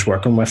people that I was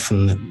working with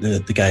and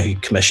the guy who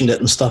commissioned it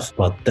and stuff.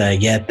 But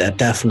that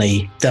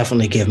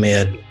definitely gave me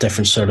a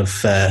different sort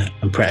of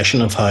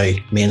impression of how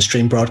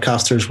mainstream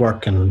broadcasters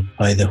work and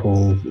how the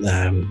whole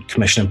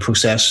commissioning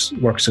process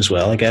works as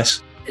well, I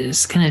guess.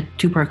 It's kind of a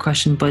two-part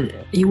question, but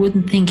you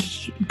wouldn't think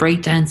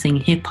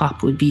breakdancing,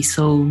 hip-hop would be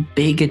so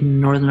big in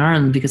Northern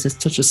Ireland because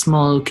it's such a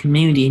small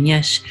community, and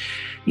yet,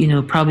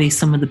 probably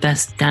some of the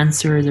best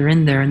dancers are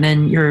in there. And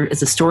then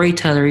as a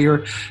storyteller,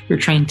 you're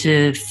trying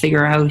to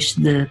figure out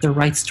the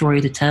right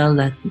story to tell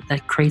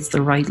that creates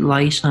the right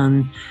light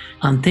on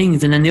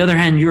things. And on the other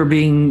hand, you're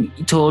being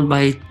told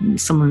by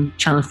someone,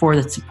 Channel 4,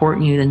 that's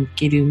supporting you and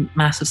gave you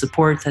massive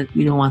support that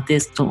we don't want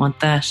this, don't want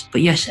that.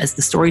 But yes, as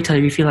the storyteller,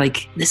 you feel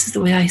like this is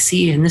the way I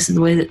see it and this is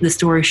the way that the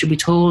story should be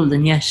told.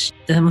 And yes,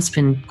 that must have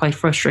been quite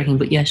frustrating.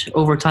 But yes,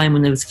 over time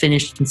when it was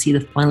finished, you can see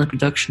the final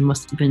production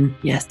must have been,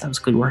 yes, that was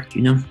good work,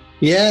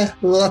 Yeah,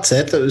 well, that's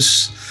it. It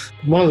was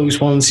one of those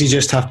ones you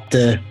just have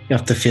to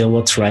feel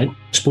what's right. I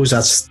suppose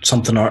that's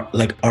something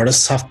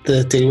artists have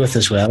to deal with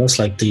as well. It's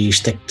like, do you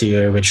stick to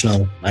your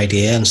original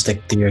idea and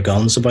stick to your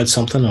guns about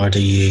something, or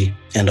do you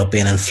end up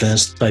being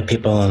influenced by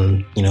people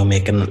and, you know,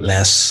 making it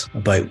less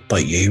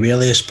about you,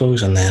 really, I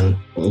suppose, and then,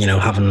 you know,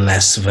 having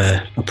less of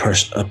a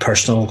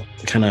personal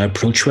kind of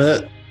approach with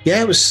it.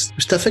 Yeah, it was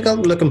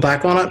difficult looking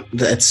back on it.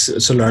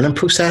 It's a learning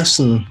process,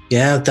 and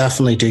yeah,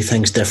 definitely do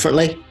things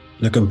differently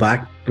looking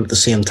back. But at the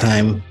same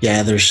time, yeah,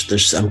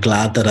 I'm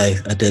glad that I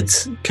did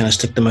kind of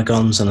stick to my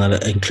guns and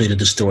that I included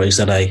the stories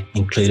that I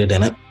included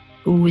in it.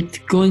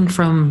 With going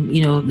from,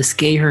 you know, the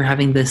skater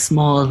having the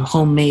small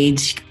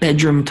homemade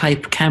bedroom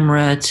type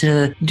camera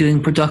to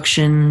doing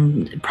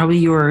production, probably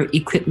your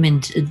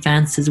equipment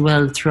advanced as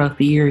well throughout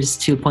the years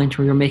to a point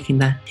where you're making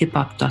that hip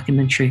hop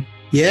documentary.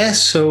 Yeah,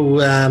 so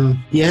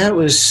it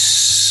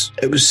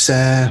was.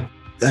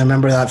 I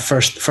remember that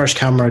first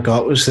camera I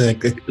got was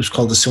it was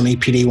called the Sony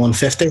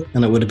PD150,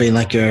 and it would have been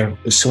like your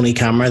Sony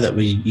camera that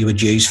you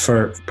would use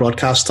for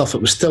broadcast stuff.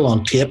 It was still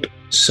on tape,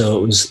 so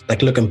it was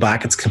like, looking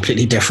back, it's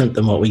completely different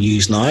than what we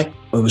use now. It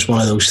was one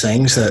of those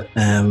things that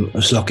I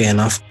was lucky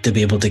enough to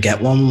be able to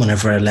get one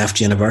whenever I left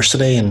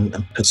university and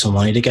put some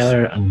money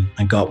together and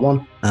got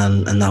one,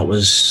 and that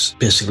was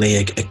basically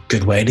a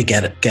good way to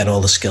get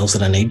all the skills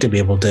that I need to be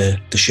able to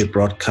shoot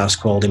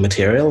broadcast quality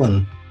material,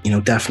 and, you know,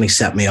 definitely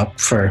set me up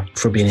for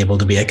being able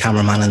to be a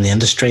cameraman in the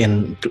industry.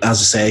 And as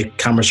I say,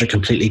 cameras are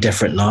completely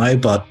different now,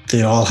 but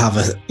they all have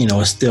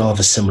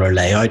a similar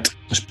layout.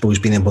 I suppose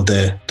being able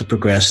to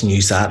progress and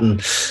use that,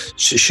 and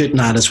shooting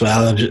that as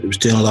well. I was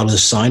doing a lot of the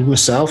sound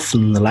myself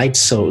and the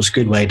lights, so it was a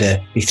good way to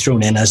be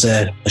thrown in as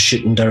a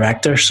shooting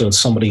director. So it's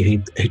somebody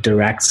who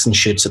directs and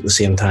shoots at the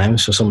same time.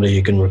 So somebody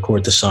who can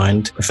record the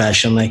sound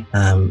professionally,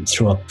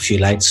 throw up a few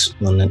lights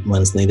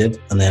when's needed,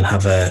 and then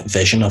have a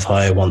vision of how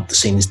I want the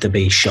scenes to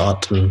be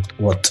shot and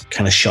what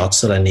kind of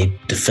shots that I need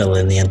to fill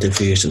in the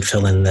interviews and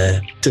fill in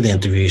the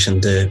interviews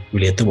and to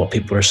relate to what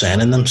people are saying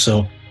in them.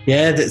 So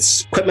yeah,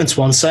 it's equipment's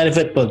one side of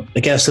it, but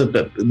I guess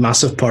a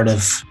massive part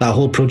of that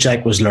whole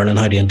project was learning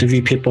how to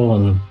interview people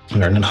and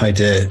learning how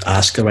to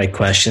ask the right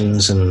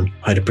questions and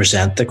how to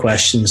present the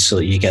questions so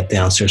that you get the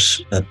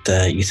answers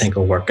that you think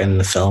will work in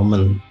the film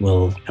and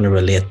will kind of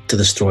relate to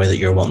the story that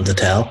you're wanting to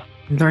tell.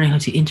 Learning how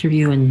to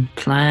interview and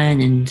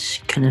plan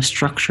and kind of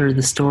structure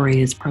the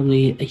story is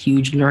probably a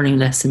huge learning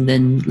lesson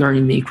than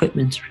learning the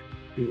equipment.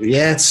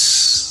 Yeah,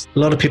 it's a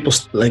lot of people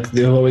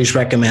they always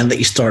recommend that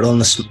you start on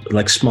this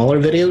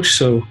smaller videos.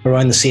 So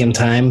around the same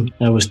time,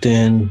 I was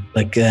doing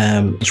I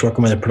was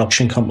working with a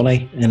production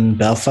company in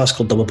Belfast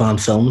called Double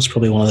Band Films,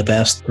 probably one of the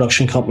best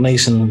production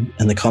companies in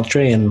the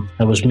country, and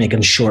I was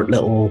making short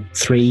little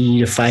 3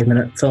 to 5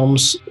 minute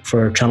films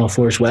for Channel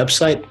 4's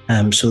website.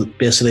 So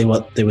basically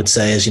what they would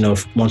say is, you know,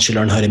 once you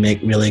learn how to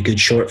make really good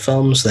short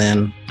films,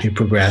 then you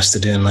progress to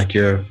doing like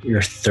your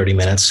 30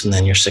 minutes and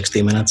then your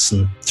 60 minutes,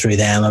 and through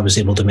them I was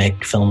able to make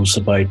films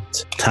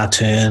about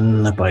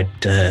tattooing, about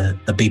a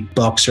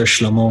beatboxer,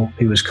 Shlomo,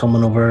 who was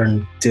coming over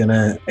and doing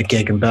a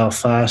gig in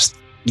Belfast.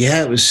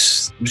 Yeah, it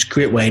was a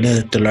great way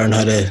to learn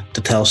how to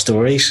tell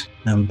stories.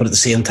 But at the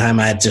same time,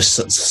 I had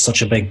just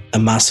such a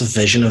massive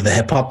vision of the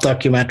hip hop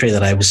documentary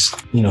that I was,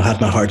 you know, had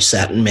my heart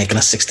set in making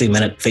a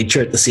 60-minute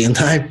feature at the same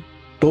time.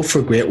 Both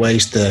were great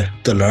ways to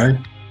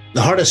learn.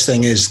 The hardest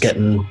thing is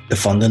getting the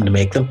funding to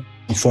make them.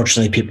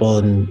 Unfortunately, people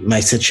in my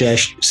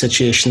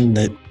situation,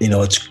 that, you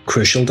know, it's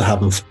crucial to have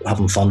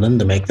them funding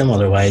to make them.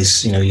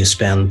 Otherwise, you know, you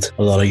spend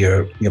a lot of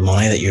your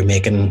money that you're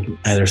making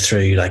either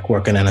through like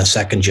working in a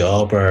second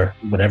job or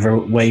whatever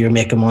way you're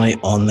making money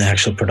on the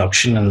actual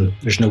production, and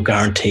there's no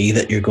guarantee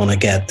that you're going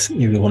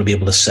to be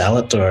able to sell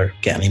it or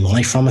get any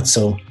money from it.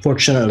 So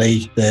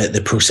fortunately,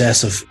 the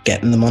process of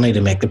getting the money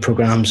to make the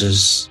programs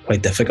is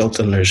quite difficult,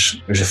 and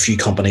there's a few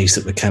companies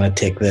that would kind of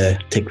take the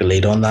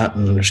lead on that,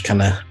 and there's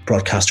kind of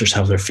broadcasters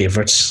have their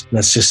favorites,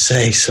 let's just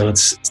say, so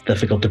it's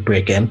difficult to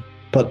break in.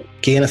 But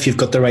again, if you've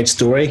got the right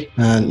story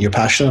and you're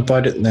passionate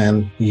about it,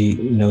 then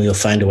you'll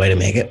find a way to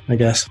make it, I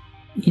guess.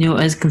 You know,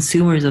 as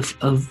consumers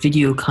of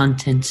video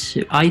content,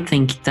 I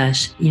think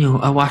that, you know,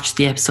 I watch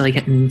the episode, I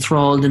get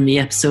enthralled in the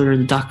episode or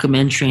the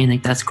documentary, and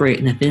like, that's great,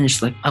 and I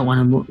finish, like, I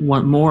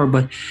want more.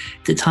 But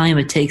the time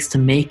it takes to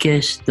make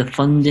it, the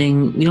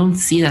funding, we don't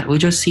see that. We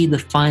just see the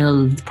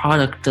final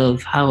product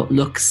of how it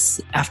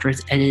looks after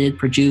it's edited,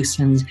 produced,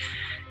 and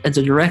as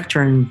a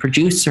director and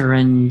producer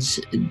and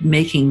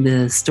making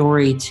the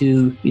story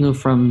to, you know,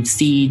 from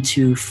seed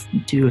to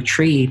a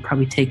tree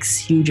probably takes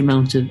huge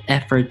amounts of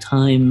effort,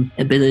 time,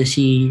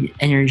 ability,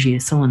 energy,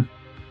 and so on.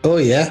 Oh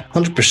yeah,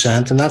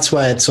 100%. And that's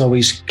why it's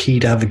always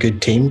key to have a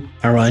good team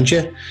around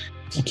you.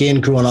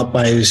 again, growing up,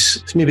 I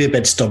was maybe a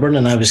bit stubborn,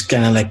 and I was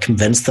kind of like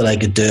convinced that I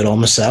could do it all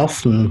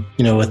myself. And,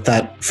 you know, with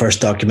that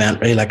first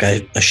documentary, like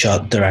I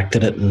shot,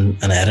 directed it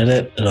and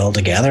edited it all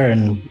together.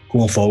 And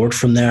going forward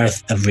from there,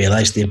 I've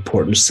realised the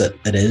importance that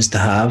it is to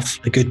have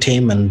a good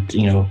team. And,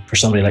 you know, for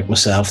somebody like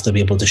myself to be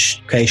able to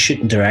shoot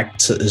and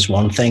direct is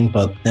one thing,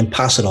 but then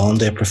pass it on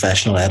to a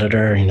professional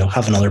editor, you know,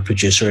 have another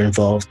producer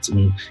involved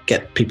and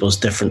get people's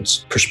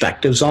different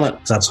perspectives on it.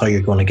 That's how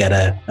you're going to get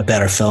a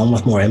better film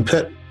with more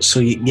input. So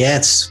yeah,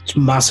 it's a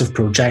massive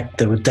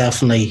project. I would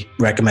definitely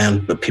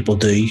recommend that people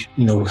do, you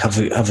know, have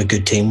a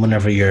good team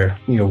whenever you're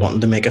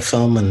wanting to make a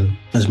film. And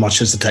as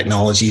much as the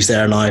technology is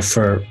there now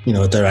for, you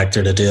know, a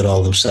director to do it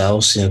all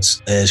themselves, you know,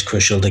 it is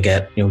crucial to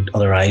get, you know,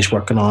 other eyes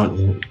working on it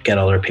and get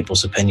other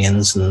people's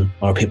opinions and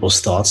other people's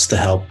thoughts to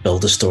help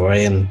build the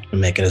story and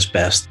make it as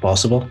best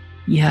possible.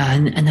 Yeah,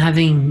 and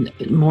having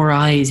more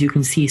eyes, you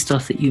can see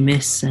stuff that you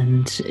miss,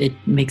 and it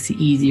makes it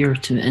easier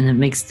and it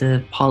makes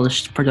the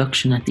polished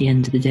production at the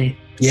end of the day.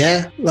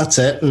 Yeah, that's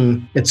it.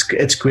 And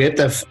it's great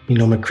that, you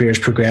know, my career's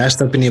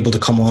progressed. I've been able to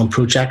come on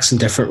projects in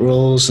different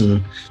roles,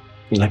 and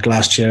like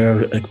last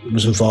year I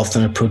was involved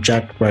in a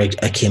project where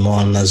I came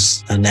on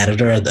as an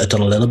editor. I'd done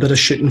a little bit of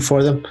shooting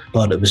for them,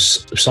 but it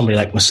was somebody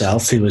like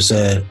myself who was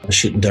a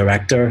shooting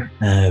director.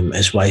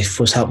 His wife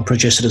was helping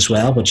produce it as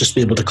well, but just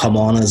be able to come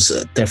on as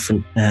a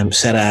different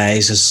set of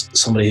eyes, as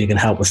somebody who can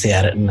help with the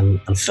editing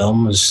and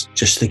film, is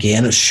just,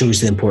 again, it shows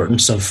the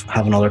importance of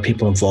having other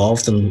people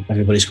involved, and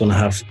everybody's going to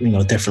have, you know,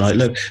 a different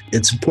outlook.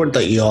 It's important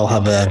that you all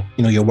have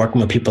you're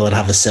working with people that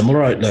have a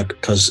similar outlook,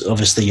 because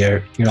obviously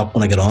you're not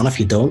going to get on if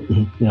you don't,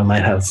 and, you know,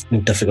 might have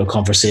difficult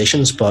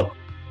conversations. But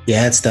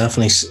yeah, it's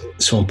definitely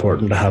so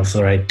important to have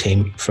the right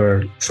team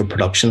for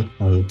production,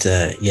 and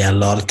a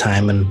lot of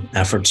time and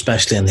effort,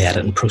 especially in the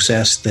editing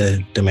process,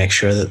 to make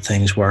sure that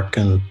things work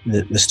and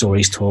the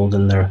story's told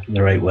in the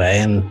right way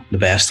and the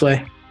best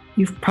way.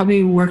 You've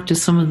probably worked with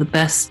some of the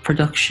best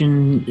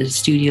production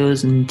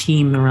studios and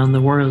team around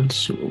the world.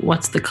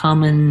 What's the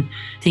common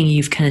thing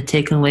you've kind of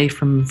taken away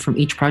from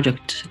each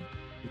project?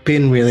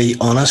 Being really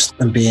honest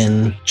and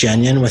being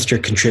genuine with your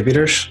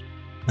contributors.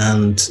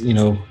 And, you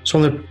know,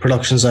 some of the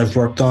productions I've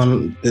worked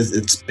on,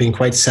 it's been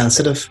quite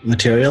sensitive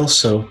material.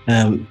 So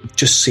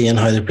just seeing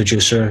how the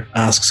producer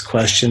asks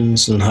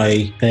questions and how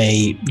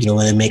they, you know,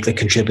 when they make the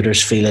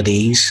contributors feel at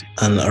ease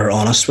and are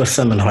honest with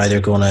them and how they're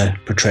going to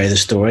portray the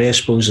story, I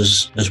suppose,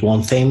 is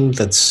one theme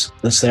that's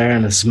there,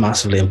 and it's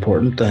massively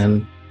important.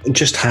 And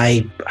just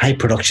high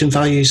production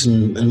values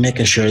and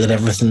making sure that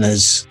everything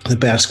is the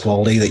best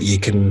quality that you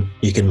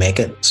can make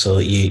it. So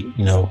you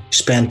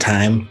spend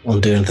time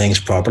on doing things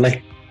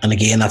properly. And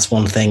again, that's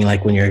one thing,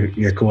 like when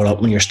you're growing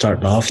up, when you're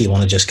starting off, you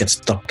want to just get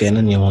stuck in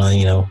and you want to,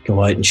 you know,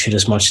 go out and shoot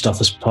as much stuff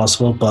as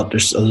possible. But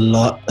there's a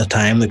lot of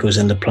time that goes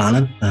into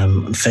planning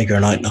and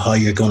figuring out how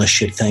you're going to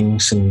shoot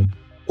things and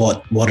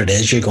what it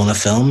is you're going to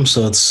film.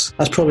 So that's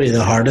probably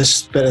the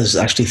hardest bit, is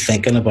actually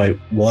thinking about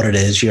what it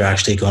is you're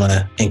actually going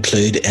to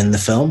include in the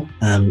film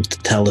to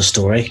tell the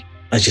story.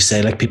 As you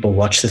say, like, people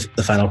watch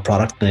the final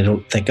product and they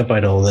don't think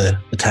about all the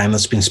time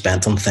that's been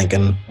spent on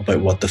thinking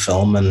about what to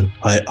film and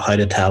how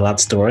to tell that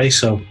story.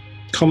 So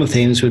common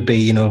themes would be,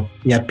 you know,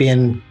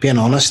 being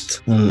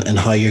honest and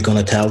how you're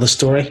going to tell the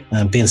story,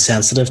 and being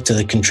sensitive to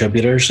the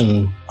contributors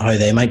and how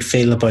they might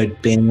feel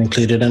about being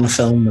included in a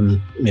film,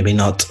 and maybe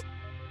not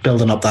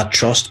building up that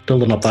trust,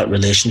 building up that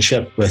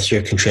relationship with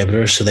your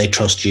contributors so they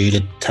trust you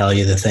to tell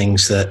you the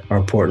things that are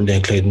important to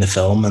include in the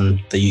film,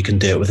 and that you can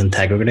do it with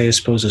integrity, I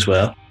suppose, as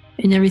well.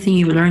 In everything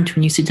you've learned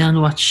when you sit down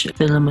to watch a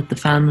film with the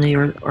family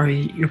or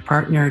your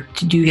partner,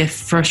 do you get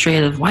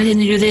frustrated of why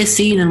didn't you do this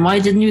scene and why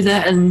didn't you do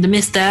that and they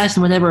missed that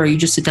and whatever, or you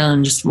just sit down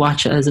and just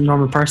watch it as a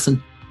normal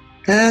person?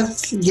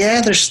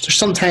 There's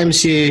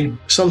sometimes you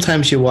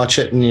watch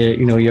it and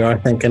you are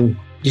thinking,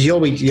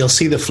 you'll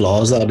see the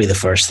flaws. That'll be the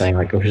first thing.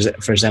 Like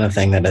if there's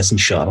anything that isn't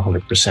shot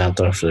 100%,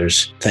 or if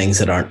there's things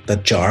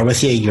that jar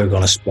with you, you're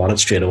going to spot it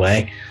straight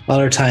away.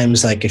 Other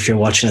times, like if you're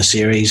watching a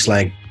series,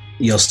 like,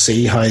 you'll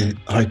see how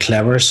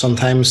clever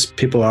sometimes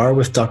people are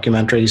with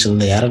documentaries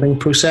and the editing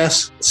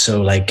process.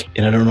 So, like,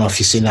 I don't know if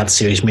you've seen that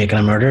series Making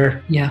a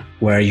Murderer. Yeah.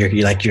 Where you're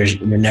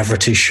never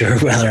too sure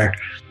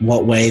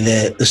what way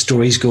the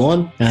story's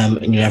going,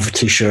 and you're never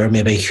too sure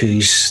maybe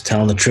who's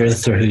telling the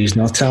truth or who's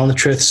not telling the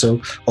truth.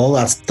 So all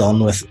that's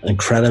done with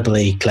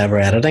incredibly clever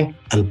editing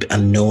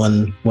and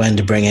knowing when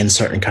to bring in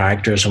certain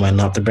characters and when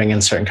not to bring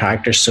in certain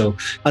characters. So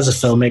as a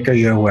filmmaker,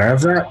 you're aware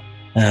of that.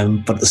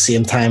 But at the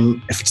same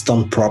time, if it's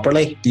done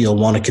properly, you'll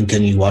want to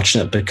continue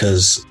watching it,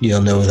 because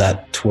you'll know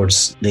that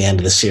towards the end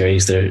of the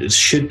series there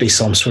should be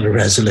some sort of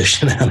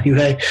resolution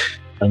anyway,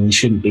 and you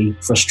shouldn't be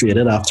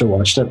frustrated after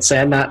watching it.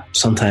 Saying that,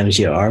 sometimes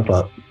you are,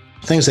 but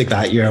things like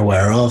that you're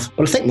aware of.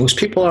 But I think most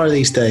people are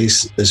these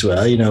days as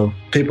well. You know,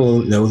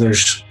 people know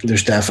there's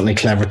definitely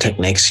clever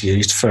techniques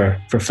used for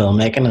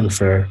filmmaking and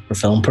for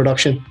film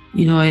production.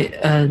 You know,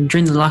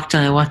 during the lockdown,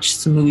 I watched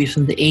some movies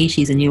from the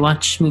 80s, and you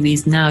watch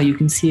movies now, you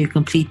can see a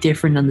complete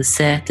difference on the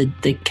set,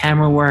 the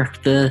camera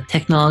work, the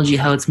technology,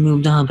 how it's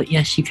moved on. But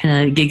yes, you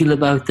kind of giggle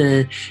about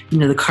the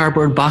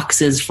cardboard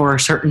boxes for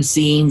certain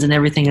scenes and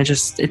everything.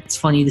 It's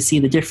funny to see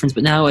the difference.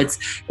 But now it's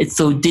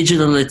so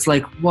digital. It's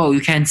like, whoa,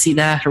 you can't see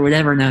that or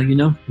whatever now, you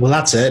know? Well,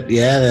 that's it.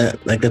 Yeah,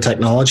 the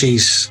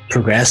technology's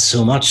progressed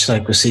so much,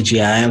 like with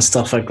CGI and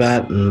stuff like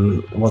that,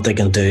 and what they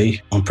can do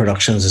on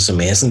productions is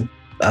amazing.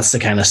 That's the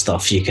kind of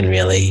stuff you can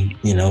really,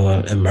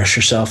 immerse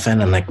yourself in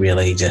and like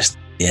really just,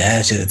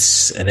 it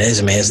is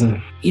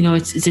amazing. You know,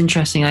 it's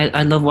interesting.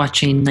 I love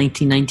watching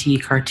 1990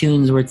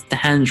 cartoons where it's the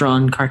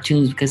hand-drawn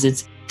cartoons, because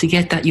it's to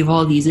get that you have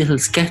all these little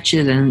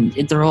sketches and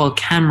they're all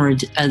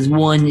cameraed as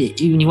one. When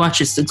you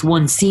watch it, it's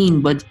one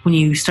scene, but when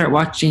you start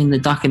watching the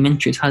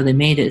documentaries, how they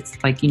made it,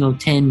 it's like,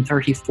 10,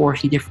 30,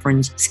 40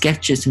 different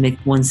sketches to make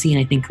one scene.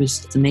 I think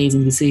it's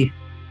amazing to see.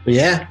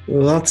 Yeah,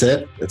 well, that's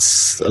it.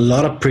 It's a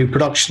lot of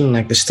pre-production.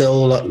 Like, there's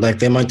still like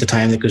the amount of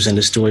time that goes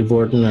into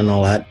storyboarding and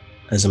all that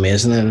is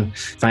amazing, and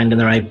finding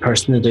the right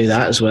person to do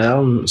that as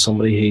well, and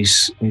somebody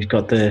who's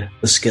got the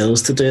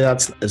skills to do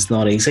that is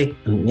not easy.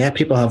 And yeah,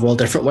 people have all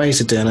different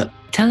ways of doing it.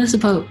 Tell us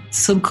about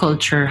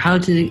subculture. How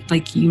did it,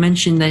 like you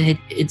mentioned that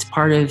it's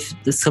part of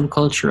the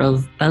subculture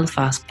of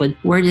Belfast, but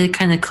where did it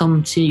kind of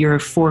come to your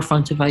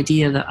forefront of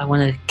idea that I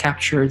want to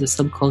capture the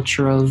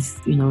subculture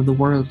of the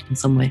world in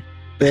some way?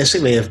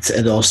 Basically,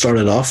 it all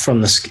started off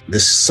from this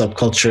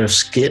subculture of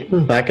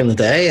skating back in the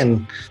day,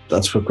 and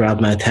that's what grabbed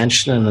my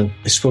attention. And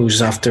I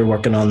suppose after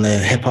working on the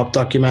hip-hop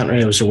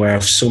documentary, I was aware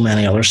of so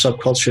many other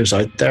subcultures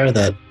out there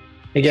that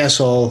I guess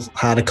all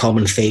had a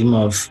common theme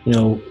of,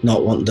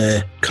 not wanting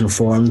to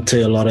conform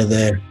to a lot of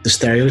the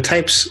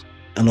stereotypes.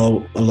 And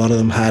a lot of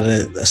them had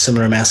a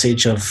similar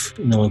message of,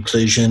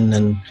 inclusion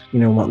and,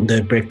 wanting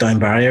to break down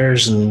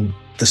barriers and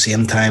at the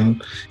same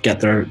time get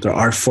their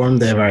art form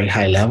to a very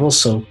high level.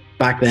 So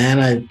back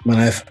then, when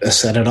I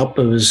set it up,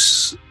 I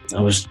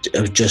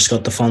just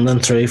got the funding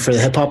through for the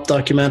hip hop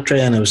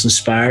documentary, and I was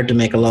inspired to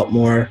make a lot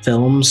more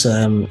films.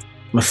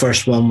 My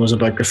first one was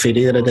about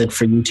graffiti that I did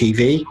for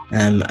UTV,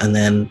 and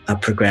then I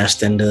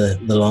progressed into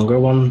the longer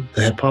one,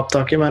 the hip hop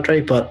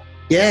documentary. But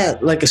yeah,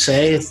 like I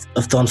say,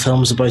 I've done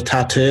films about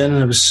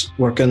tattooing. I was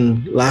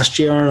working last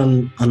year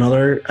on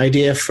another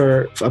idea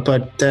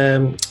about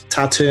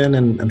tattooing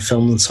and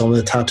filming some of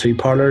the tattoo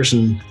parlours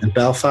in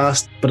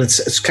Belfast. But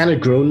it's kind of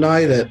grown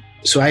now that.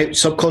 So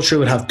subculture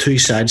would have two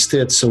sides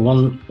to it. So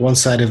one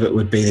side of it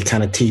would be the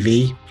kind of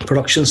TV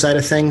production side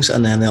of things,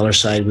 and then the other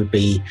side would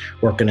be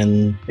working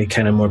in the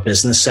kind of more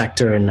business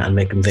sector and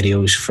making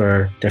videos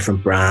for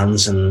different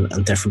brands and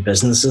different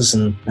businesses.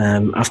 And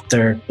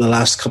after the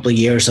last couple of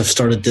years, I've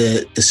started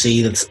to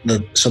see that the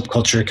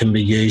subculture can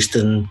be used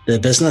in the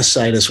business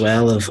side as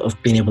well, of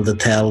being able to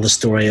tell the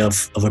story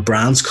of a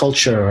brand's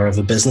culture or of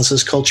a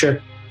business's culture,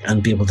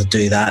 and be able to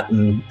do that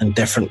in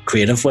different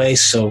creative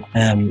ways. So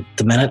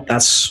the minute,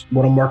 that's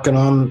what I'm working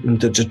on, and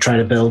to try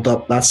to build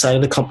up that side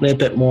of the company a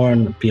bit more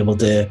and be able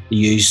to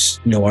use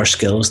our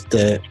skills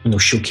to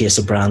showcase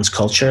a brand's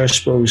culture, I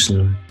suppose,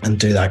 and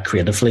do that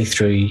creatively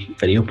through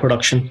video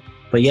production.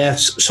 But yeah,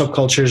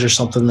 subcultures are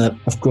something that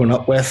I've grown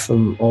up with.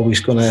 I'm always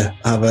going to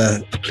have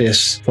a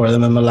place for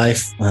them in my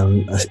life,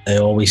 and I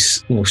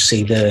always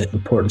see the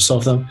importance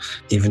of them.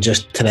 Even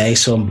just today,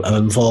 so I'm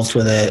involved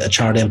with a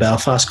charity in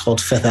Belfast called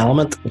Fifth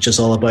Element, which is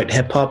all about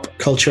hip hop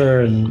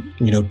culture and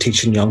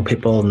teaching young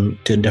people and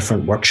doing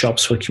different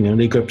workshops with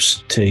community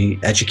groups to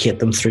educate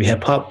them through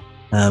hip hop.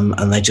 And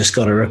I just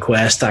got a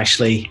request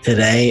actually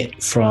today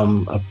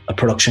from a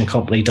production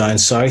company down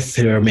south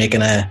who are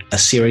making a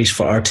series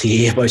for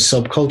RTE about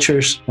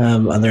subcultures,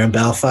 and they're in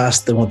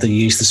Belfast. They want to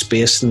use the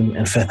space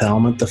in Fifth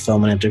Element to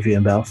film an interview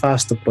in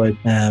Belfast about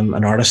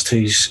an artist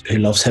who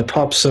loves hip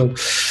hop. So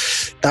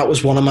that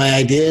was one of my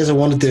ideas. I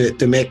wanted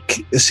to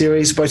make a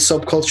series about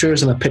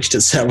subcultures, and I pitched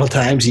it several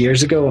times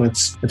years ago, and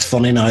it's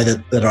funny now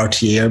that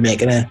RTE are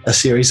making a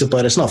series about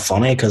it. It's not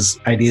funny because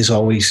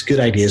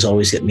good ideas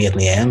always get made in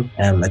the end.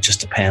 It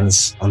just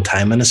depends on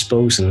timing, I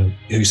suppose, and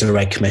who's the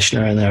right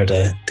commissioner in there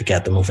to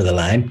get them over the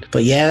line.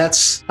 But yeah,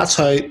 that's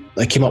how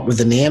I came up with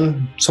the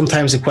name.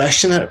 Sometimes I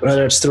question it,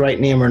 whether it's the right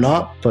name or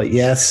not. But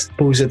yes, I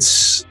suppose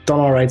it's done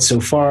all right so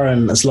far.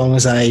 And as long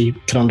as I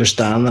can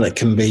understand that it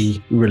can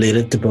be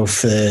related to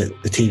both the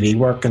TV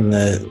work and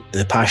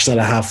the passion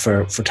that I have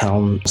for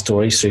telling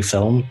stories through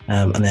film,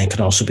 and then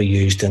can also be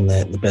used in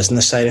the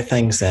business side of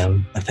things,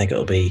 then I think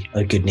it'll be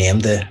a good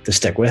name to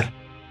stick with.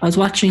 I was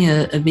watching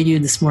a video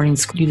this morning,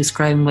 you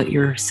describing what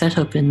your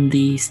setup in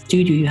the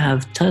studio you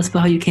have. Tell us about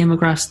how you came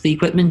across the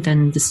equipment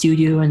and the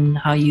studio, and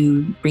how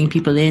you bring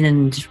people in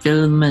and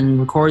film and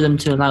record them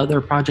to allow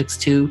their projects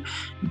to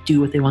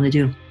do what they want to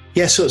do.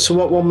 Yeah, so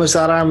what one was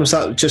that, Aaron? Was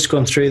that just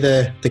going through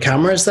the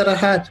cameras that I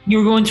had? You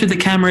were going through the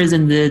cameras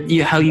and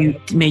how you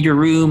made your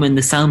room and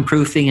the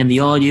soundproofing and the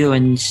audio,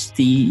 and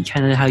the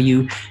kind of how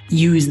you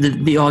use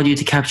the audio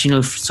to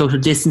capture social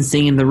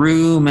distancing in the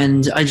room.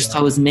 And I just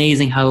thought it was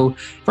amazing how,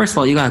 first of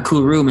all, you got a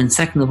cool room, and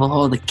second of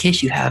all the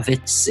kit you have.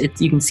 It's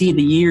you can see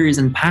the years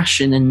and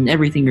passion and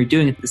everything you're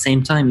doing at the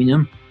same time,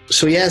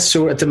 So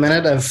at the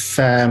minute,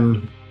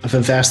 I've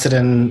invested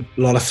in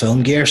a lot of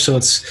film gear. So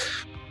it's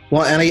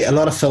a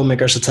lot of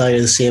filmmakers will tell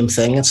you the same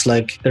thing. It's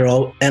like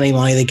any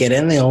money they get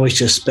in, they always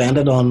just spend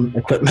it on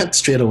equipment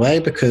straight away,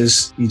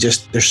 because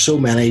there's so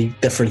many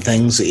different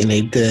things that you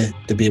need to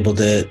be able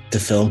to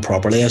film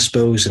properly, I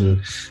suppose, and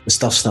the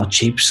stuff's not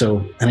cheap.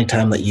 So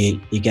anytime that you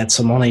get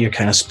some money, you're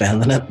kind of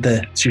spending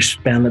it. You're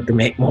spending it to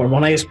make more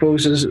money, I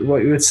suppose, is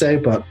what you would say.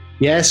 But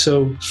yeah,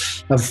 so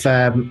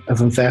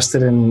I've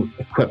invested in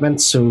equipment,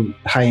 so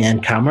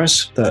high-end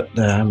cameras that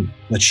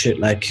shoot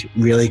like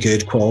really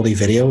good quality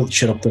video,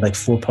 shoot up to like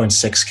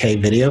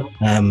 4.6K video,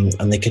 and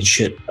they can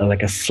shoot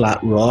like a flat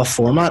RAW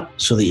format,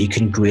 so that you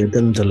can grade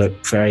them to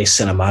look very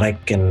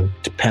cinematic, and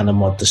depending on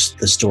what the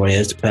story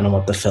is, depending on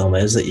what the film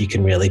is, that you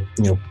can really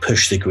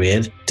push the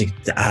grade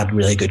to add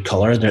really good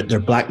color. They're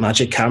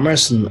Blackmagic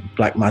cameras, and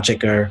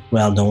Blackmagic are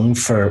well known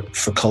for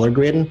color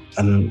grading,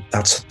 and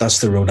that's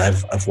the road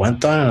I've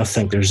went down, and I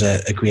think there's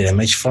a great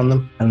image from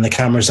them. And the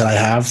cameras that I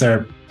have,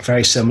 they're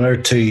very similar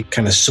to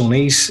kind of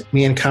Sony's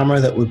main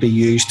camera that would be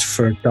used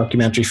for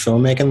documentary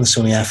filmmaking,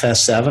 the Sony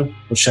FS7,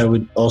 which I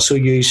would also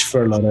use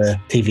for a lot of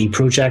TV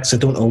projects. I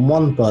don't own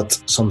one, but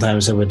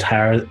sometimes I would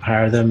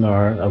hire them,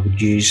 or I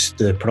would use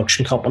the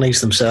production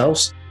companies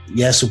themselves.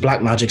 Yeah, so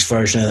Blackmagic's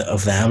version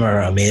of them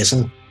are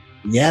amazing.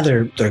 Yeah,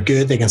 they're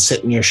good. They can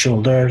sit in your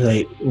shoulder.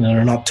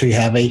 They're not too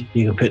heavy.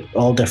 You can put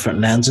all different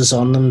lenses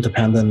on them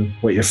depending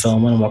what you're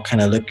filming and what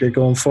kind of look you're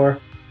going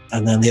for.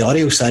 And then the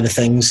audio side of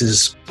things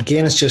is,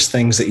 again, it's just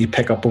things that you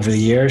pick up over the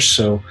years.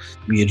 So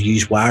you'd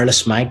use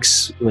wireless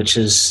mics, which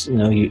is,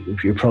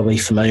 you're probably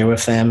familiar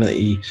with them, that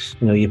you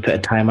put a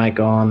tie mic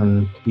on,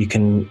 and you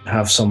can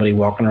have somebody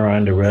walking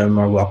around the room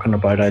or walking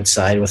about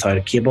outside without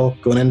a cable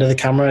going into the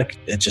camera.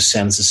 It just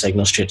sends the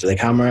signal straight to the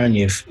camera, and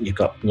you've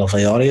got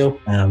lovely audio.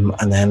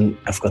 And then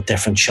I've got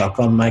different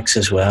shotgun mics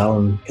as well,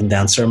 and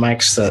condenser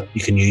mics that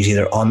you can use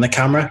either on the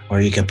camera, or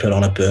you can put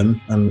on a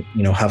boom and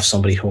have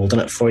somebody holding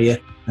it for you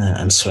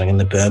and swinging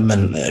the boom.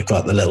 And I've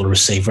got the little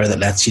receiver that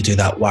lets you do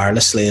that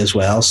wirelessly as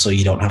well, so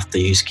you don't have to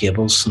use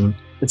cables. And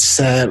it's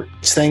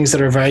things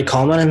that are very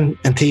common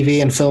in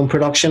TV and film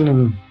production.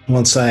 And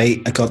once I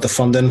got the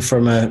funding for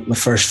my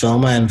first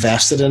film, I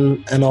invested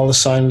in all the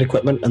sound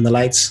equipment and the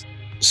lights.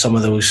 Some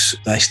of those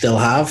I still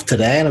have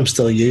today and I'm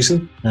still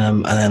using.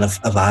 And then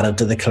I've added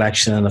to the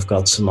collection, and I've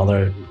got some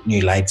other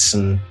new lights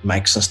and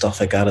mics and stuff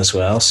like that as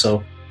well.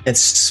 So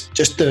it's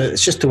just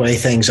the way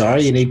things are.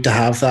 You need to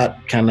have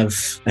that kind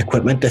of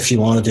equipment if you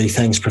want to do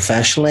things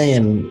professionally.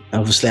 And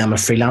obviously I'm a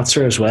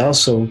freelancer as well,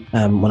 so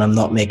when I'm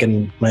not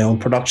making my own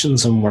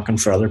productions, I'm working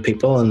for other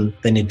people, and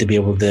they need to be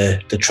able to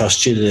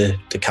trust you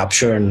to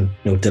capture and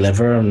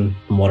deliver on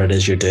what it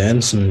is you're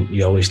doing. So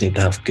you always need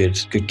to have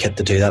good kit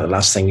to do that. The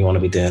last thing you want to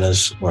be doing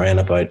is worrying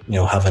about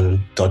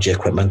having dodgy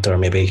equipment or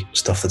maybe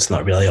stuff that's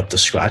not really up to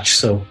scratch.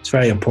 So it's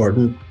very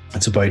important.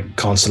 It's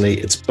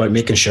about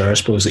making sure, I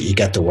suppose, that you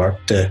get the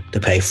work to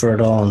pay for it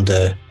all and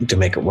to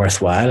make it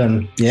worthwhile.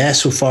 And yeah,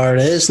 so far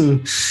it is.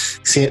 And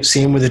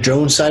same with the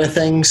drone side of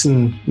things.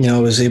 And I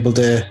was able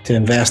to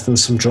invest in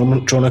some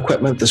drone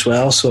equipment as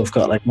well. So I've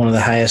got like one of the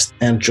highest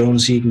end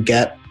drones you can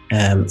get.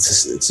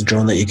 It's a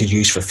drone that you could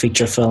use for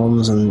feature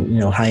films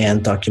and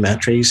high-end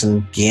documentaries.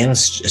 And again,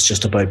 it's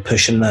just about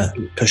pushing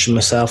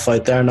myself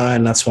out there now,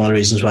 and that's one of the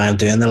reasons why I'm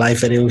doing the live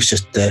videos,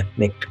 just to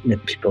make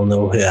people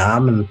know who I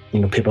am. And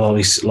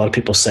a lot of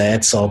people say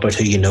it's all about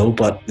who you know,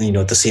 but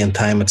at the same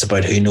time, it's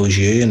about who knows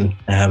you.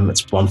 And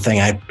it's one thing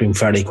I've been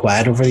fairly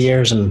quiet over the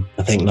years, and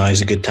I think now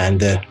is a good time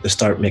to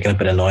start making a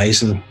bit of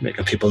noise and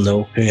making people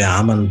know who I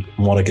am and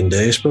what I can do,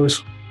 I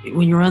suppose.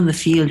 When you're on the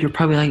field, you're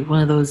probably like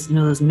one of those,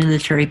 those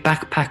military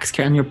backpacks,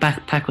 carrying your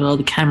backpack with all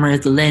the cameras,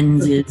 the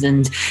lenses,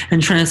 and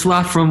trying to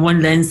swap from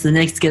one lens to the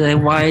next to get a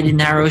wide and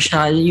narrow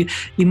shot. You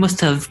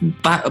must have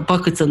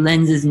buckets of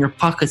lenses in your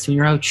pockets when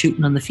you're out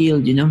shooting on the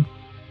field,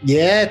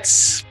 Yeah,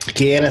 it's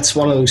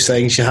one of those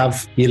things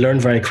you learn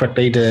very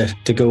quickly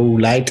to go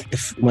light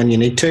when you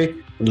need to.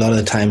 A lot of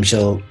the times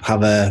you'll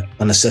have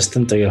an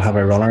assistant, or you'll have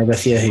a runner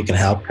with you who can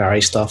help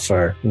carry stuff,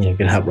 or you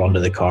can help run to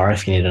the car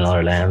if you need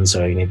another lens,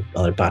 or you need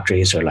other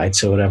batteries or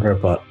lights or whatever.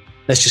 But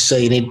let's just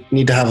say you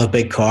need to have a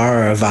big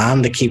car or a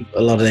van to keep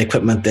a lot of the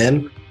equipment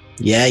in.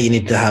 Yeah, you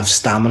need to have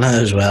stamina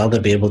as well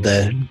to be able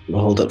to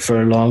hold it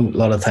for a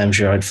lot of times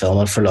you're out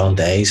filming for long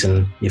days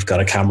and you've got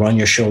a camera on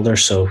your shoulder,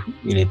 so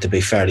you need to be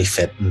fairly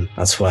fit, and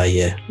that's why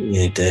you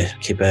need to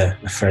keep a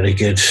fairly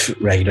good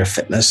regular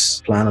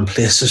fitness plan in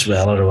place as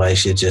well.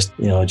 Otherwise it just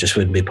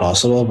wouldn't be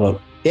possible. But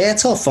yeah,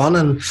 it's all fun,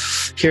 and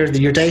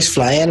your days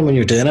fly in when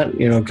you're doing it,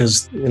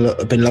 because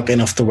I've been lucky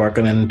enough to work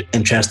on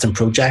interesting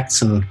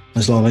projects, and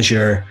as long as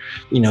you're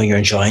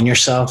enjoying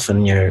yourself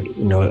and you're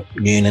new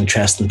and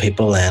interesting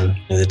people, then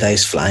the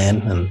days fly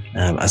in. And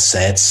as I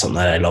say, it's something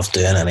that I love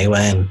doing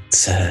anyway, and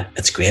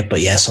it's great. But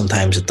yeah,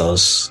 sometimes it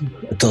does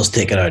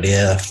take it out of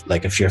you.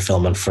 Like if you're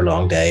filming for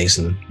long days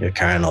and you're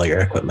carrying all your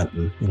equipment,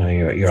 and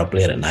you're up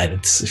late at night,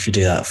 if you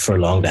do that for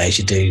long days,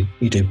 you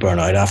do burn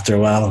out after a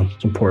while, and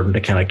it's important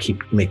to kind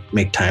of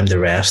make time to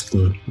rest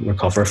and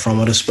recover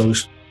from it, I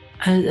suppose.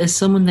 As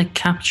someone that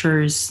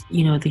captures,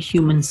 the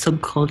human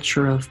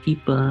subculture of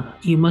people,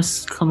 you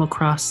must come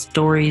across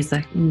stories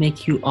that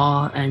make you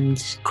awe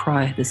and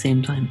cry at the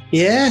same time.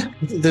 Yeah,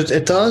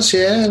 it does.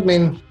 Yeah, I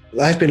mean,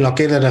 I've been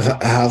lucky that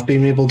I have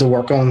been able to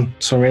work on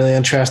some really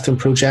interesting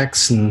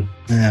projects, and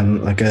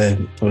I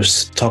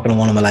was talking in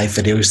one of my live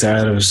videos there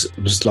that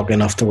I was lucky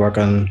enough to work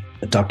on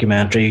a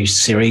documentary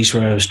series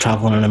where I was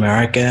traveling in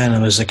America, and I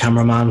was a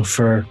cameraman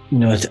for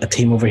a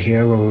team over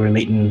here where we were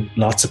meeting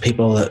lots of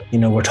people that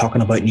were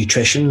talking about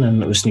nutrition,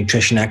 and it was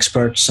nutrition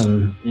experts,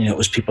 and it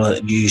was people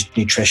that used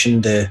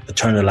nutrition to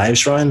turn their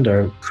lives around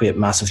or create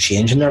massive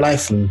change in their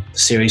life. And the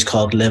series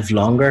called Live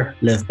Longer,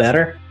 Live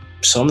Better.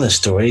 Some of the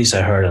stories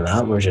I heard in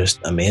that were just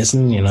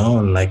amazing, and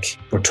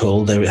we're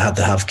told they had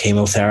to have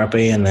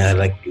chemotherapy, and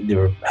they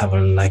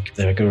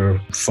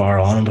were far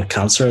on with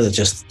cancer. They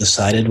just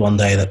decided one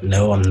day that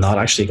no, I'm not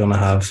actually going to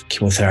have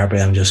chemotherapy.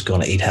 I'm just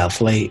going to eat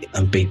healthily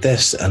and beat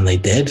this, and they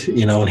did.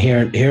 And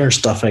hearing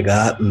stuff like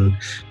that. And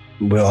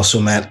we also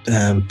met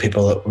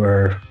people that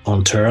were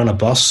on tour on a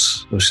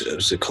bus. It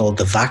was called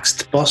the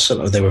Vaxxed bus,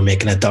 and they were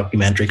making a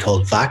documentary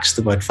called Vaxxed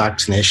about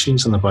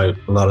vaccinations and about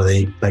a lot of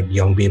the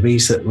young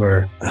babies that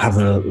were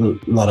having a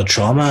lot of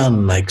trauma,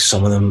 and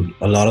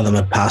a lot of them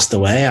had passed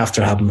away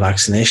after having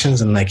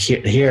vaccinations, and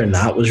hearing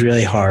that was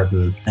really hard.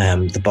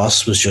 And the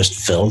bus was just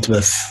filled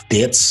with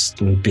dates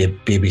and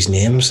babies'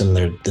 names and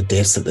the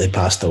dates that they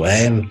passed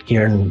away, and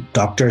hearing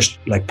doctors,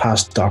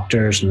 past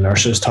doctors and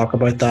nurses, talk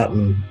about that,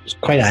 and it's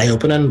quite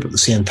eye-opening, but at the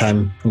same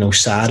time,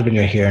 sad when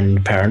you're hearing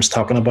the parents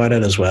talking about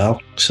it as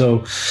well.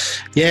 So,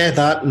 yeah,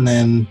 that, and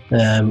then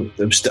I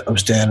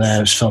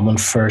was filming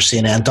for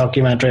CNN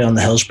documentary on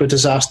the Hillsborough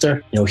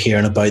disaster.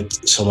 Hearing about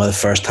some of the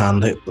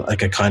first-hand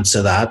accounts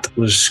of that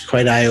was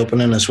quite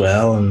eye-opening as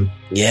well. And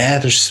yeah,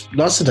 there's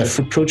lots of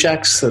different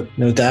projects that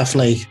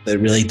definitely that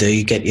really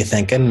do get you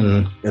thinking,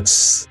 and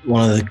it's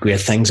one of the great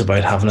things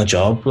about having a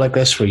job like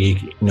this, where you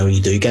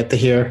do get to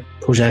hear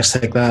projects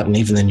like that, and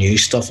even the new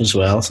stuff as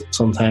well.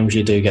 Sometimes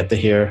you do get to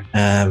hear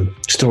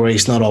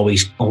stories, not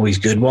always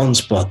good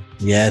ones, but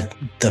yeah,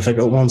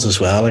 difficult ones as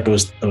well. I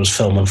was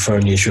filming for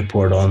a news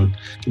report on,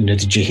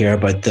 did you hear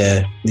about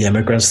the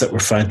immigrants that were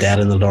found dead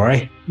in the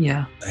lorry?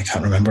 Yeah. I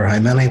can't remember how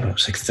many, but it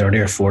was 30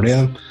 or 40 of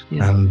them.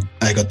 Yeah. And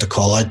I got the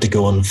call out to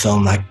go and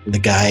film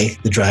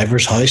the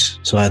driver's house.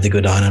 So I had to go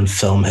down and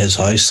film his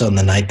house on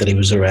the night that he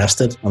was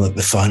arrested. And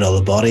they found all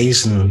the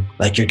bodies, and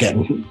you're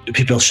getting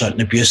people shouting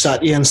abuse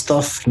at you and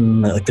stuff.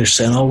 And they're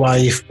saying, oh,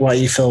 why are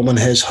you filming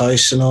his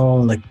house and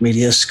all, and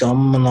media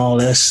scum and all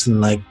this,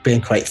 and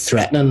being quite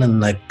threatening,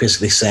 and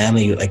basically saying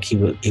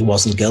he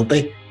wasn't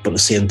guilty. But at the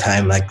same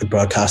time, the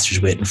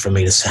broadcaster's waiting for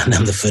me to send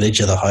them the footage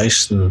of the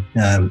house, and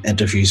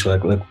interviews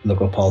with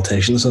local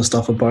politicians and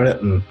stuff about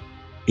it. And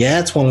yeah,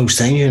 it's one of those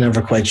things you're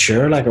never quite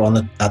sure.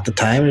 At the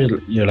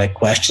time, you're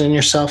questioning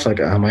yourself,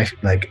 am I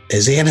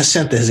is he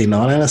innocent? Is he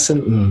not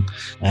innocent?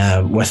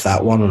 And with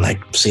that one,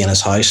 and seeing his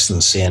house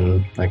and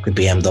seeing the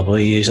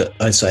BMWs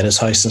outside his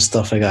house and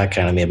stuff like that,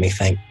 kind of made me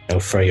think,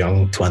 for a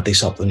young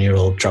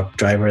 20-something-year-old truck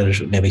driver,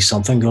 there's maybe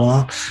something going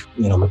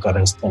on. My gut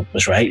instinct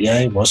was right.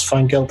 Yeah, he was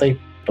found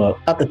guilty. But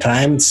at the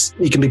time,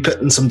 you can be put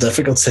in some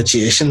difficult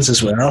situations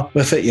as well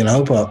with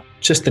it, but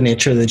just the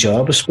nature of the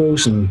job, I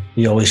suppose, and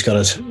you always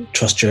got to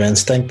trust your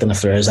instinct. And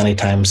if there is any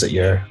times that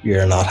you're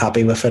not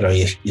happy with it, or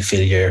you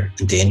feel you're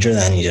in danger,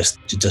 then you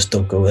just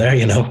don't go there,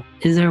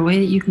 Is there a way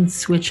that you can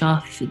switch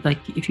off,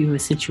 if you have a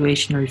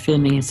situation or you're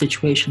filming a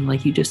situation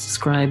like you just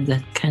described,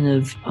 that kind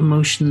of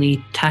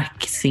emotionally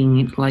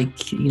taxing,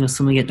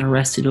 someone getting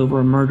arrested over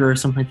a murder or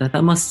something like that?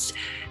 That must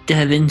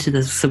delve into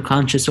the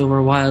subconscious over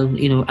a while,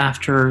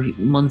 after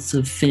months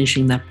of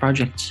finishing that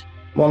project.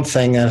 One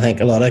thing I think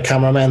a lot of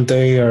cameramen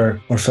do,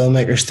 or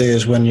filmmakers do,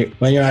 is when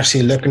you're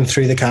actually looking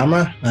through the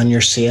camera and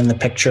you're seeing the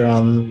picture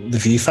on the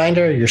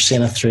viewfinder, you're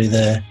seeing it through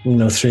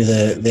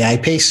the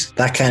eyepiece.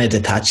 That kind of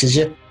detaches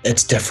you.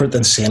 It's different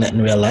than seeing it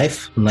in real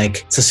life. And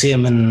it's the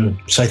same in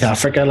South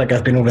Africa.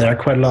 I've been over there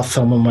quite a lot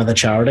filming with a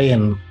charity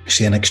and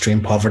seeing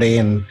extreme poverty,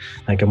 and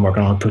I'm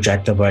working on a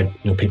project about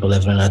people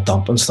living in a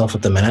dump and stuff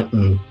at the minute,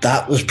 and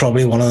that was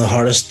probably one of the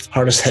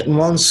hardest hitting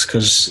ones,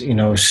 because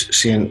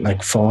seeing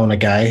following a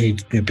guy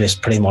who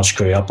pretty much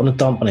grew up in a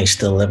dump and he's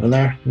still living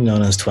there in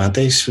his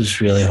 20s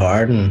was really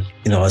hard. And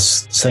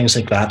it's things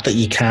like that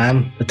you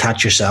can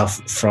detach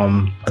yourself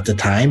from at the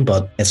time,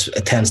 but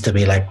it tends to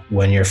be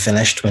when you're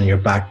finished, when you're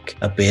back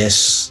at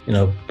base,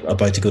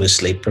 about to go to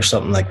sleep or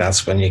something like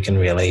that's when you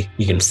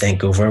can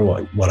think over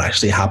what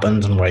actually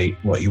happened and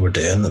what you were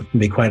doing. It can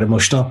be quite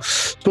emotional. I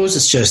suppose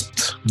it's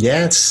just,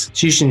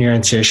 it's using your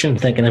intuition,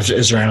 thinking,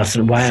 is there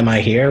anything, why am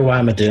I here? Why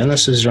am I doing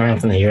this? Is there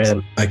anything here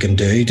that I can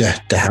do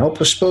to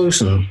help, I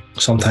suppose? And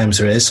sometimes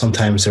there is,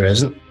 sometimes there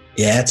isn't.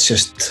 Yeah, it's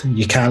just,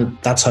 you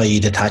can't, that's how you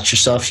detach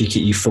yourself.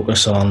 You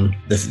focus on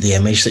the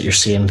image that you're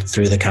seeing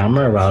through the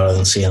camera rather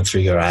than seeing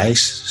through your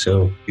eyes.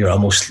 So you're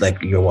almost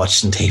like you're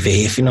watching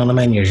TV, if you know what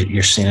I mean.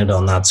 You're seeing it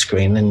on that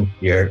screen, and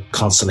you're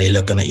constantly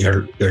looking at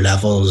your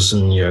levels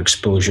and your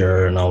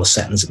exposure and all the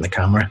settings in the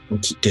camera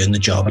and keep doing the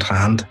job at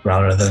hand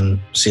rather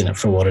than seeing it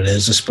for what it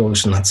is, I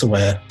suppose. And that's a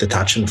way of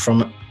detaching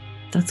from it.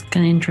 That's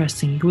kind of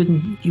interesting.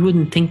 You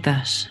wouldn't think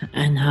that,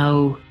 and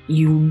how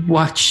you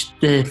watch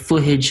the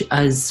footage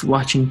as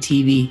watching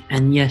TV,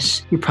 and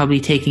yet you're probably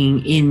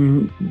taking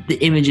in the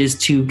images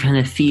to kind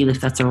of feel if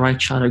that's a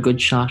right shot or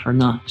good shot or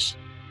not.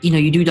 You know,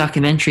 you do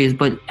documentaries,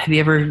 but have you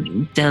ever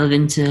delved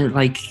into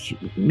like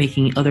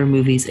making other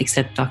movies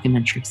except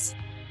documentaries?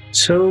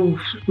 So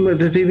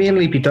it'd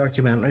mainly be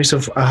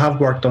documentaries. I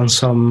have worked on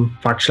some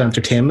factual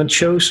entertainment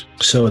shows,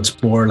 so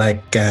it's more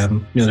like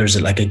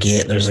there's like a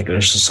game,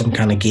 there's some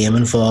kind of game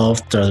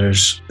involved, or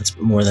it's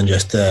more than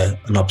just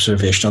an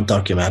observational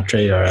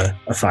documentary or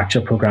a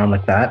factual program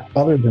like that.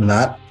 Other than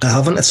that, I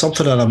haven't. It's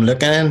something that I'm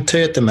looking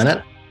into at the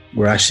minute.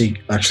 We're actually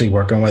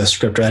working with a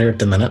scriptwriter at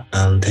the minute,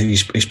 and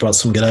he's brought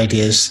some good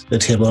ideas to the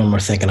table, and we're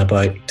thinking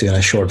about doing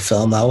a short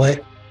film that way.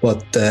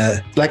 But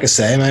like I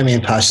say, my main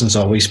passion's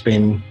always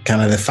been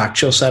kind of the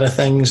factual side of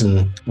things,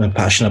 and I'm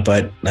passionate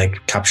about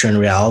like capturing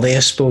reality, I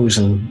suppose.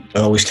 And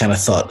I always kind of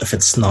thought if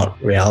it's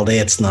not reality,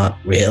 it's not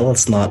real.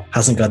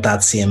 Hasn't got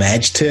that same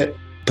edge to it.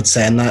 But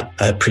saying that,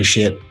 I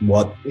appreciate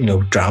what,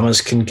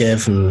 dramas can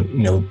give,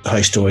 and,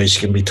 how stories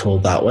can be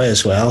told that way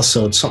as well.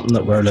 So it's something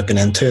that we're looking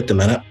into at the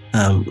minute.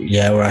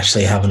 We're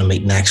actually having a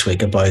meeting next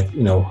week about,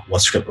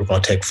 what script we're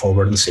going to take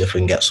forward and see if we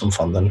can get some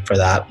funding for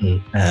that.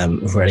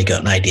 And we've already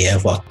got an idea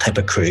of what type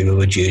of crew we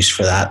would use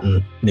for that,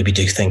 and maybe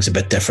do things a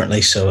bit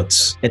differently. So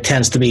it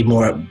tends to be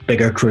more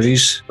bigger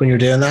crews when you're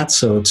doing that.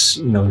 So it's,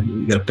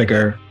 you get a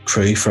bigger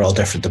crew for all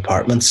different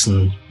departments,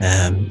 and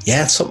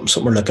it's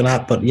something we're looking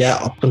at. But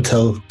up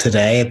until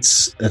today,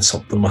 it's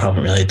something we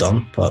haven't really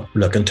done, but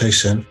we're looking to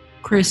soon.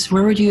 Chris,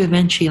 where would you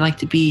eventually like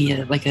to be?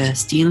 Like a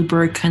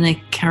Spielberg kind of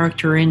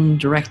character in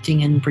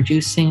directing and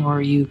producing, or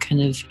are you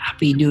kind of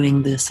happy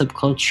doing the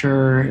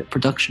subculture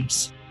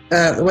productions?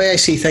 The way I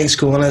see things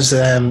going is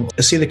I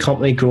see the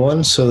company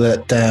growing so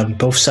that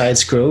both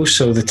sides grow.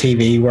 So the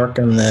TV work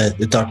and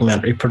the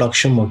documentary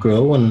production will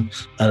grow, and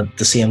at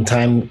the same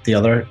time, the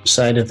other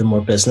side of the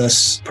more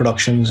business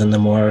productions and the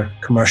more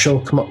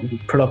commercial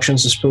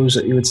productions, I suppose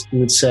that you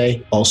would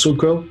say, also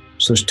grow.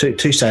 So there's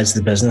two sides of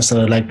the business,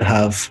 and I'd like to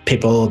have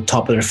people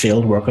top of their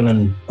field working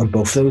on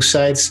both those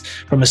sides.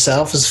 For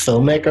myself as a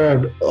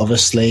filmmaker,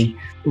 obviously,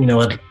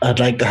 I'd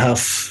like to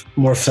have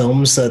more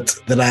films that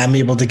I'm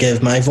able to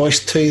give my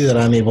voice to, that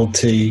I'm able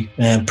to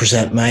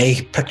present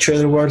my picture of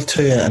the world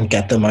to, and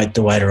get them out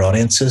to wider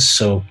audiences.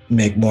 So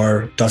make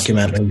more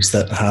documentaries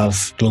that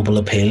have global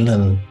appeal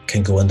and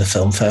can go into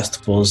film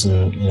festivals,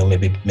 and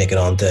maybe make it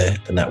onto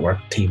the network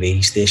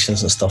TV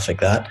stations and stuff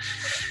like that.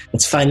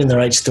 It's finding the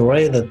right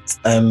story that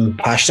I'm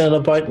passionate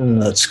about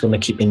and that's going to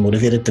keep me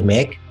motivated to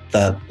make,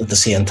 that at the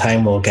same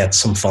time will get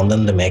some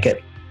funding to make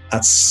it.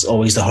 That's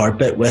always the hard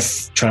bit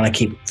with trying to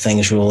keep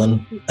things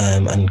rolling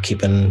and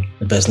keeping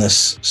the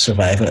business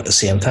surviving at the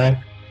same time.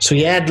 So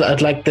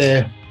I'd like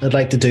to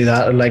do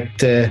that. I'd like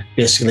to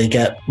basically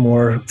get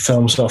more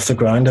films off the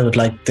ground. I'd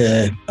like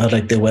to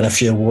win a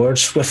few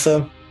awards with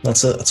them.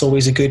 That's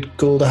always a good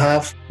goal to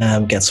have.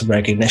 Get some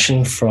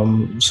recognition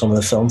from some of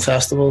the film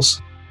festivals.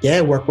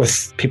 Work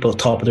with people at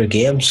the top of their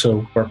game.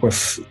 So work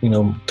with,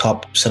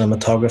 top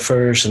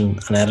cinematographers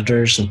and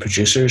editors and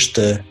producers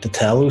to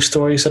tell those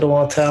stories that I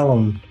want to tell.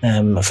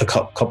 And I've a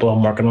couple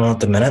I'm working on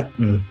at the minute,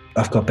 and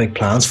I've got big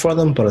plans for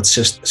them, but it's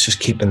just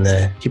keeping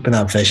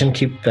that vision,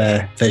 keep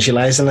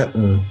visualizing it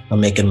and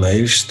making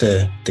moves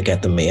to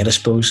get them made, I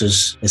suppose,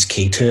 is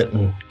key to it,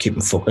 and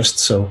keeping focused.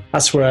 So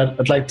that's where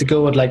I'd like to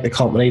go. I'd like the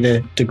company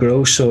to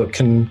grow so it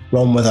can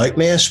run without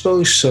me, I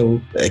suppose,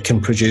 so it can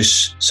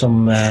produce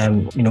some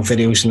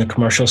videos in the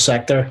commercial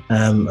sector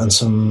and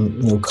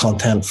some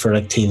content for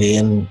like TV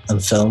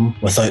and film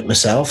without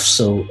myself,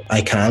 so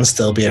I can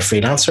still be a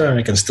freelancer and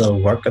I can still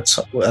work at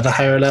a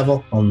higher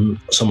level on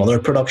some other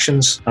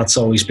productions. That's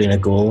always been a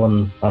goal,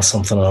 and that's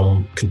something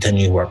I'm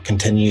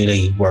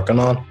continually working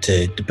on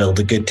to build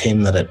a good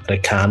team that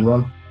it can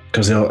run.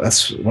 Because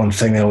that's one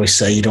thing they always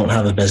say: you don't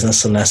have a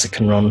business unless it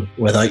can run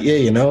without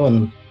you.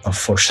 And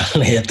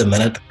unfortunately, at the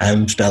minute,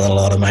 I'm spending a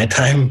lot of my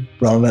time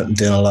running it and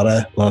doing a lot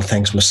of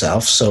things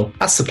myself. So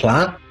that's the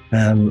plan.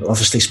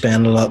 Obviously,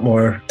 spend a lot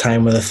more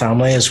time with the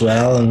family as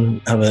well,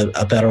 and have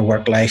a better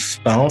work-life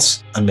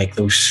balance, and make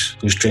those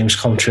dreams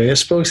come true, I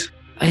suppose.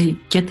 I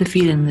get the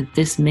feeling that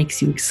this makes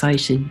you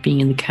excited, being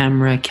in the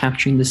camera,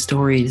 capturing the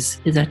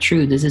stories. Is that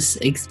true? Does this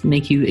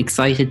make you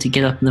excited to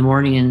get up in the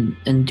morning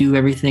and do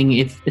everything?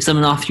 If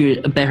someone offered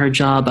you a better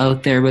job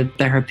out there with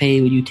better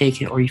pay, would you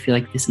take it? Or you feel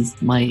like this is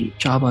my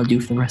job I'll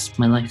do for the rest of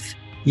my life?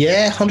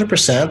 Yeah,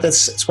 100%.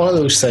 It's one of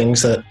those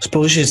things that I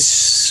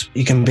suppose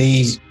you can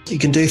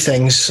do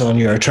things on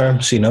your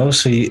terms,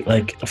 So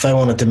if I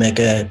wanted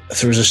to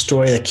if there was a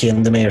story that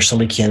came to me, or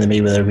somebody came to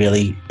me with a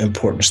really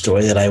important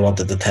story that I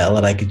wanted to tell,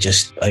 that I could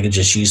just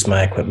use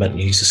my equipment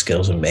and use the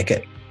skills and make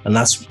it. And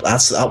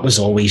that was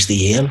always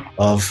the aim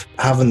of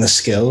having the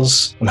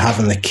skills and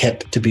having the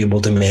kit to be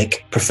able to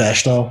make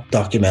professional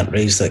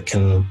documentaries that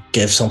can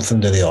give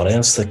something to the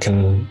audience, that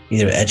can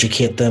either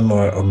educate them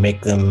or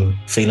make them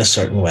feel a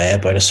certain way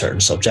about a certain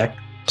subject.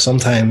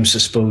 sometimes I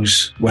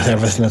suppose with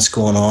everything that's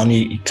going on,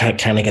 you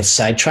kind of get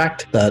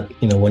sidetracked. That,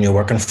 you know, when you're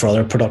working for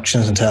other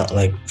productions and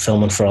like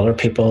filming for other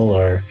people,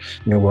 or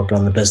you're working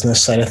on the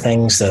business side of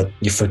things, that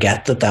you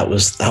forget that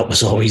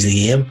was always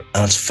the aim.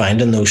 And it's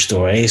finding those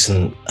stories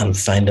and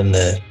finding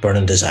the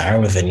burning desire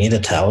within you to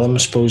tell them, I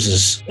suppose,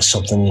 is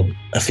something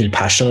I feel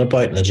passionate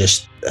about, and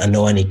I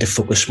know I need to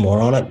focus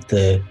more on it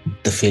to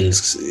feel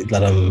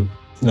that I'm,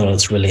 you know,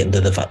 it's relating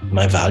to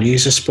my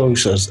values, I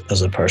suppose,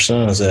 as a person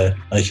and as a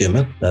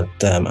human, that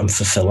I'm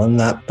fulfilling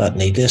that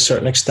need to a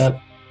certain extent.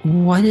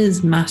 What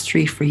is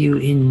mastery for you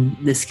in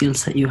the skill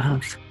set you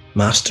have?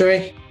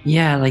 Mastery?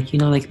 Yeah, like, you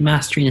know, like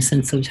mastery in a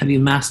sense of, have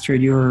you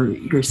mastered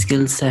your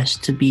skill set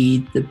to be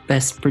the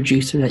best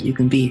producer that you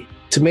can be?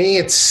 To me,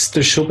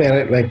 there's so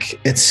many,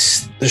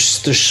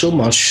 there's so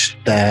much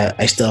that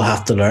I still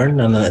have to learn,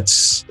 and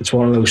it's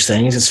one of those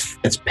things. It's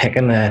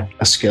picking a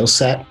skill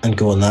set and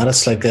going that.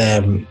 It's like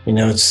you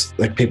know, it's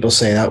like people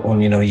say that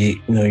when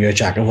you're a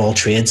jack of all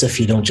trades if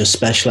you don't just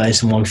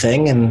specialize in one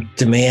thing. And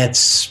to me,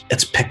 it's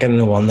picking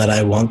the one that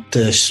I want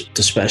to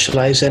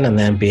specialize in, and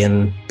then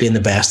being the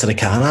best that I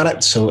can at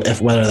it. So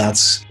whether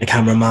that's a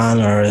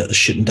cameraman or a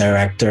shooting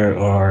director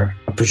or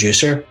a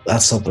producer,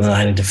 that's something that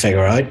I need to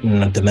figure out.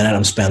 And at the minute,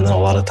 I'm spending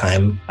a lot of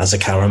time as a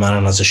cameraman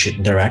and as a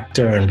shooting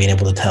director and being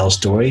able to tell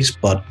stories,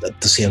 but at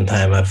the same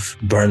time I've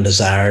burned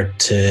desire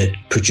to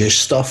produce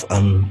stuff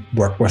and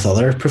work with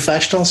other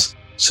professionals.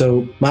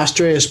 So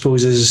mastery, I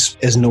suppose,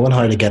 is knowing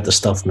how to get the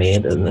stuff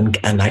made and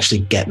actually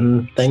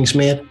getting things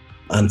made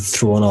and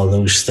throwing all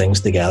those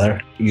things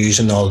together,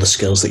 using all the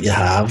skills that you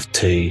have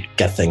to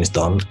get things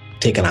done,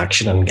 taking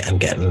action and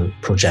getting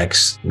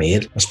projects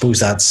made. I suppose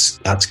that's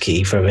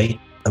key for me.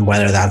 And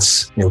whether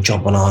that's, you know,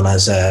 jumping on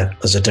as a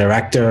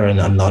director and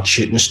I'm not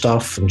shooting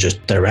stuff and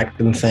just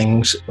directing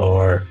things,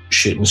 or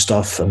shooting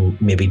stuff and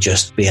maybe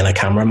just being a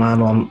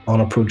cameraman on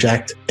a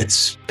project,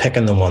 it's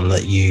picking the one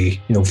that you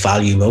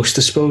value most,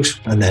 I suppose,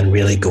 and then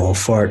really going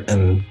for it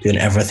and doing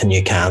everything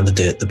you can to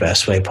do it the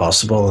best way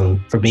possible.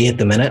 And for me at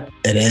the minute,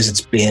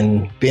 it's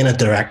being a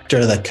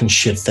director that can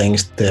shoot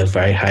things to a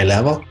very high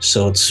level.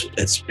 So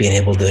it's being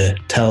able to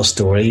tell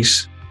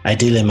stories,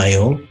 ideally my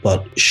own,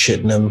 but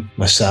shooting them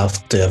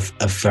myself to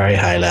a very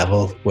high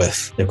level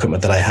with the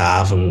equipment that I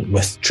have, and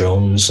with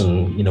drones,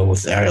 and, you know,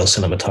 with aerial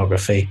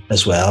cinematography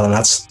as well. And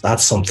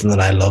that's something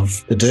that I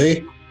love to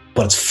do.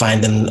 But it's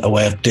finding a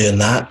way of doing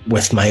that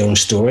with my own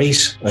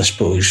stories, I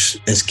suppose,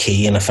 is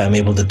key. And if I'm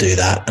able to do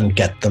that and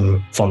get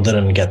them funded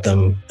and get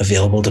them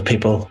available to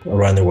people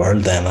around the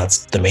world, then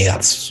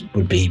that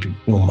would be, you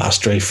know,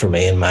 mastery for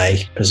me in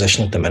my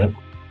position at the minute.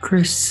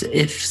 Chris,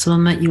 if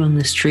someone met you on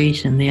the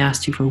street and they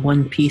asked you for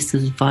one piece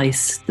of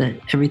advice that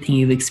everything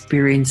you've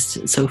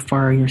experienced so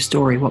far in your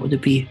story, what would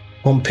it be?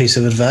 One piece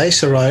of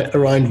advice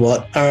around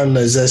what, Aaron?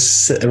 Is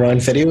this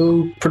around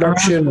video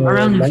production?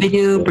 Around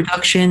video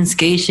production,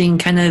 skating,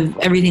 kind of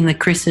everything that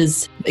Chris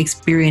has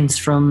experienced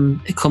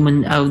from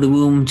coming out of the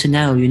womb to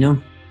now, you know?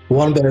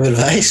 One bit of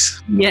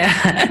advice?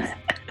 Yeah.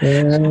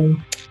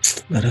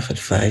 Bit of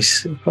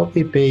advice would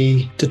probably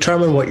be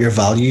determine what your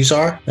values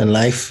are in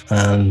life,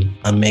 and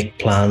make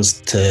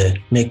plans to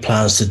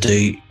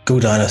go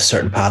down a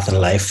certain path in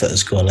life that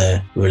is going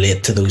to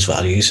relate to those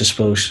values, I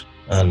suppose,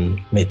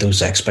 and meet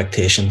those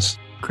expectations.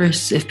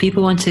 Chris, if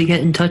people want to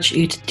get in touch with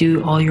you to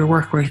do all your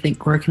work, where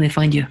can they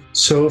find you?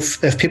 So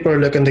if people are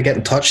looking to get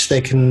in touch,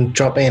 they can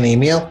drop me an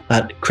email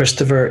at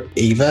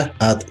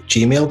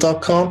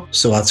christophereva@gmail.com.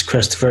 So that's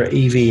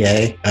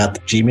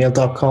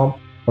christophereva@gmail.com.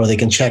 Or they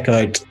can check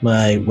out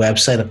my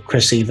website at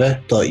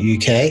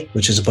chriseva.uk,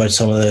 which is about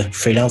some of the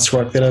freelance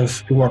work that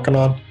I've been working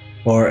on.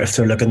 Or if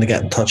they're looking to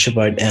get in touch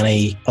about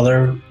any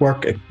other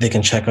work, they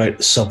can check out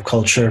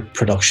Subculture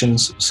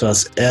Productions. So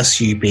that's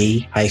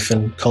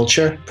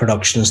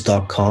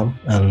sub-cultureproductions.com,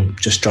 and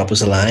just drop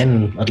us a line.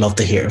 And I'd love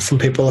to hear from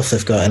people if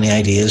they've got any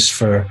ideas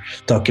for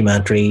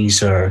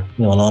documentaries, or,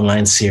 you know, an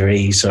online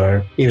series,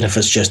 or even if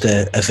it's just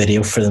a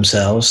video for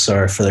themselves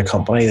or for their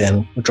company,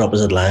 then drop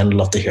us a line. I'd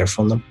love to hear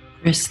from them.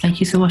 Chris, thank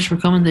you so much for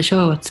coming to the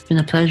show. It's been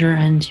a pleasure,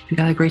 and you've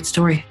got a great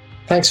story.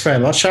 Thanks very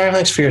much, Aaron.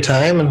 Thanks for your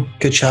time, and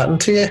good chatting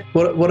to you.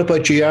 What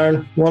about you,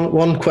 Aaron?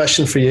 One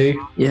question for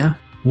you. Yeah.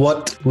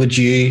 What would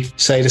you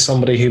say to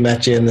somebody who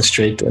met you in the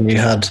street and you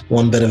had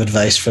one bit of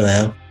advice for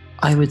them?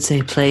 I would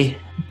say play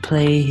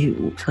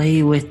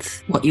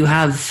with what you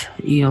have.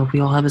 You know, we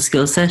all have a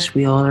skill set.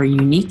 We all are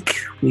unique.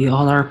 We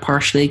all are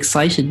partially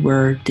excited,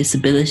 where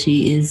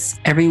disability is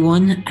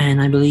everyone. And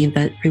I believe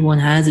that everyone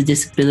has a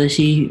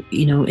disability,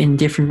 you know, in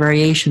different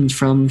variations,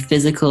 from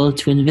physical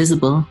to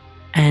invisible.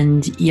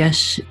 And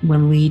yet,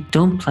 when we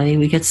don't play,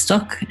 we get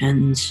stuck.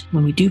 And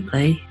when we do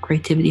play,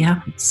 creativity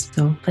happens.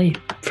 So play.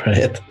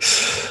 Brilliant.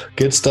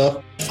 Good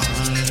stuff.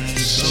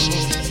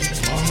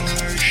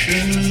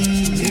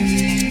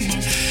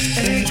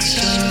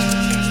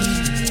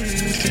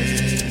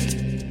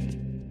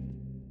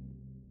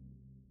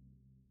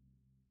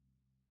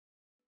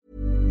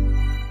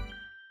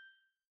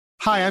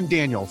 Hi, I'm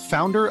Daniel,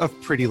 founder of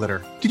Pretty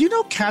Litter. Did you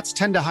know cats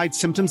tend to hide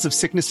symptoms of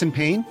sickness and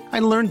pain? I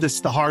learned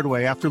this the hard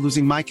way after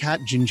losing my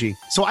cat, Gingy.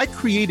 So I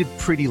created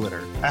Pretty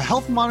Litter, a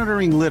health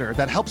monitoring litter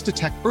that helps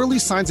detect early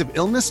signs of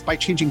illness by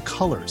changing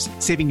colors,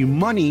 saving you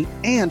money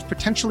and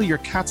potentially your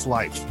cat's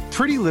life.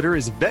 Pretty Litter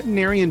is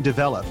veterinarian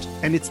developed,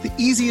 and it's the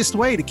easiest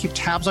way to keep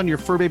tabs on your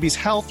fur baby's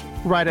health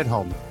right at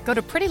home. Go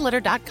to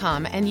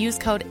prettylitter.com and use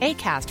code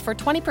ACAST for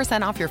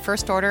 20% off your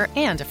first order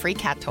and a free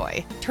cat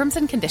toy. Terms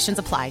and conditions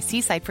apply.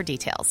 See site for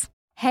details.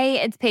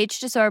 Hey, it's Paige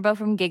DeSorbo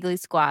from Giggly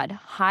Squad.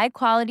 High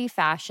quality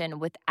fashion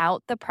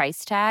without the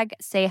price tag.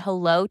 Say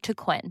hello to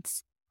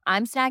Quince.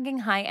 I'm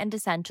snagging high-end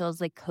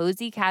essentials like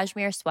cozy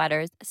cashmere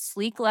sweaters,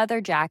 sleek leather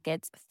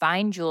jackets,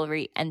 fine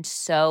jewelry, and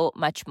so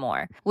much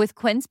more. With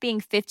Quince being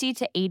 50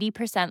 to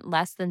 80%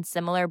 less than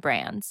similar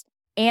brands.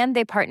 And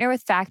they partner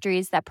with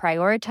factories that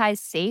prioritize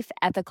safe,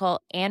 ethical,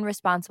 and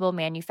responsible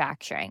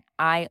manufacturing.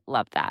 I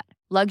love that.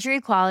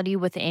 Luxury quality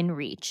within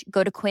reach.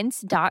 Go to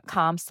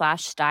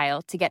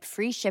quince.com/style to get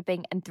free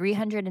shipping and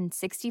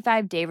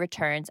 365-day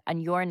returns on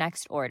your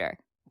next order.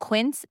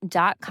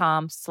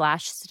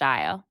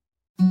 Quince.com/style.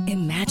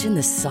 Imagine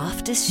the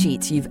softest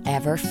sheets you've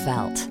ever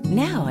felt.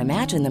 Now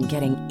imagine them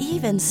getting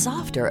even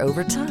softer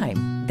over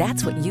time.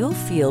 That's what you'll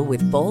feel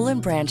with Boll &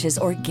 Branch's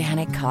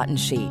organic cotton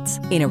sheets.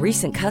 In a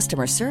recent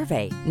customer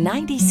survey,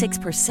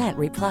 96%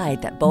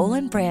 replied that Boll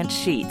 & Branch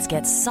sheets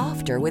get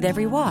softer with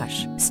every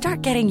wash.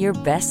 Start getting your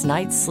best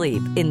night's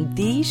sleep in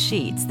these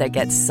sheets that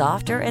get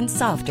softer and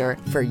softer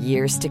for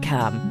years to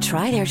come.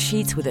 Try their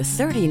sheets with a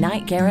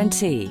 30-night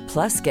guarantee.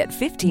 Plus, get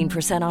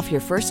 15% off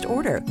your first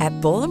order at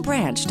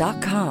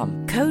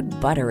bollandbranch.com. Code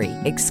BUTTERY.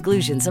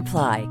 Exclusions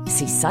apply.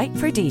 See site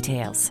for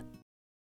details.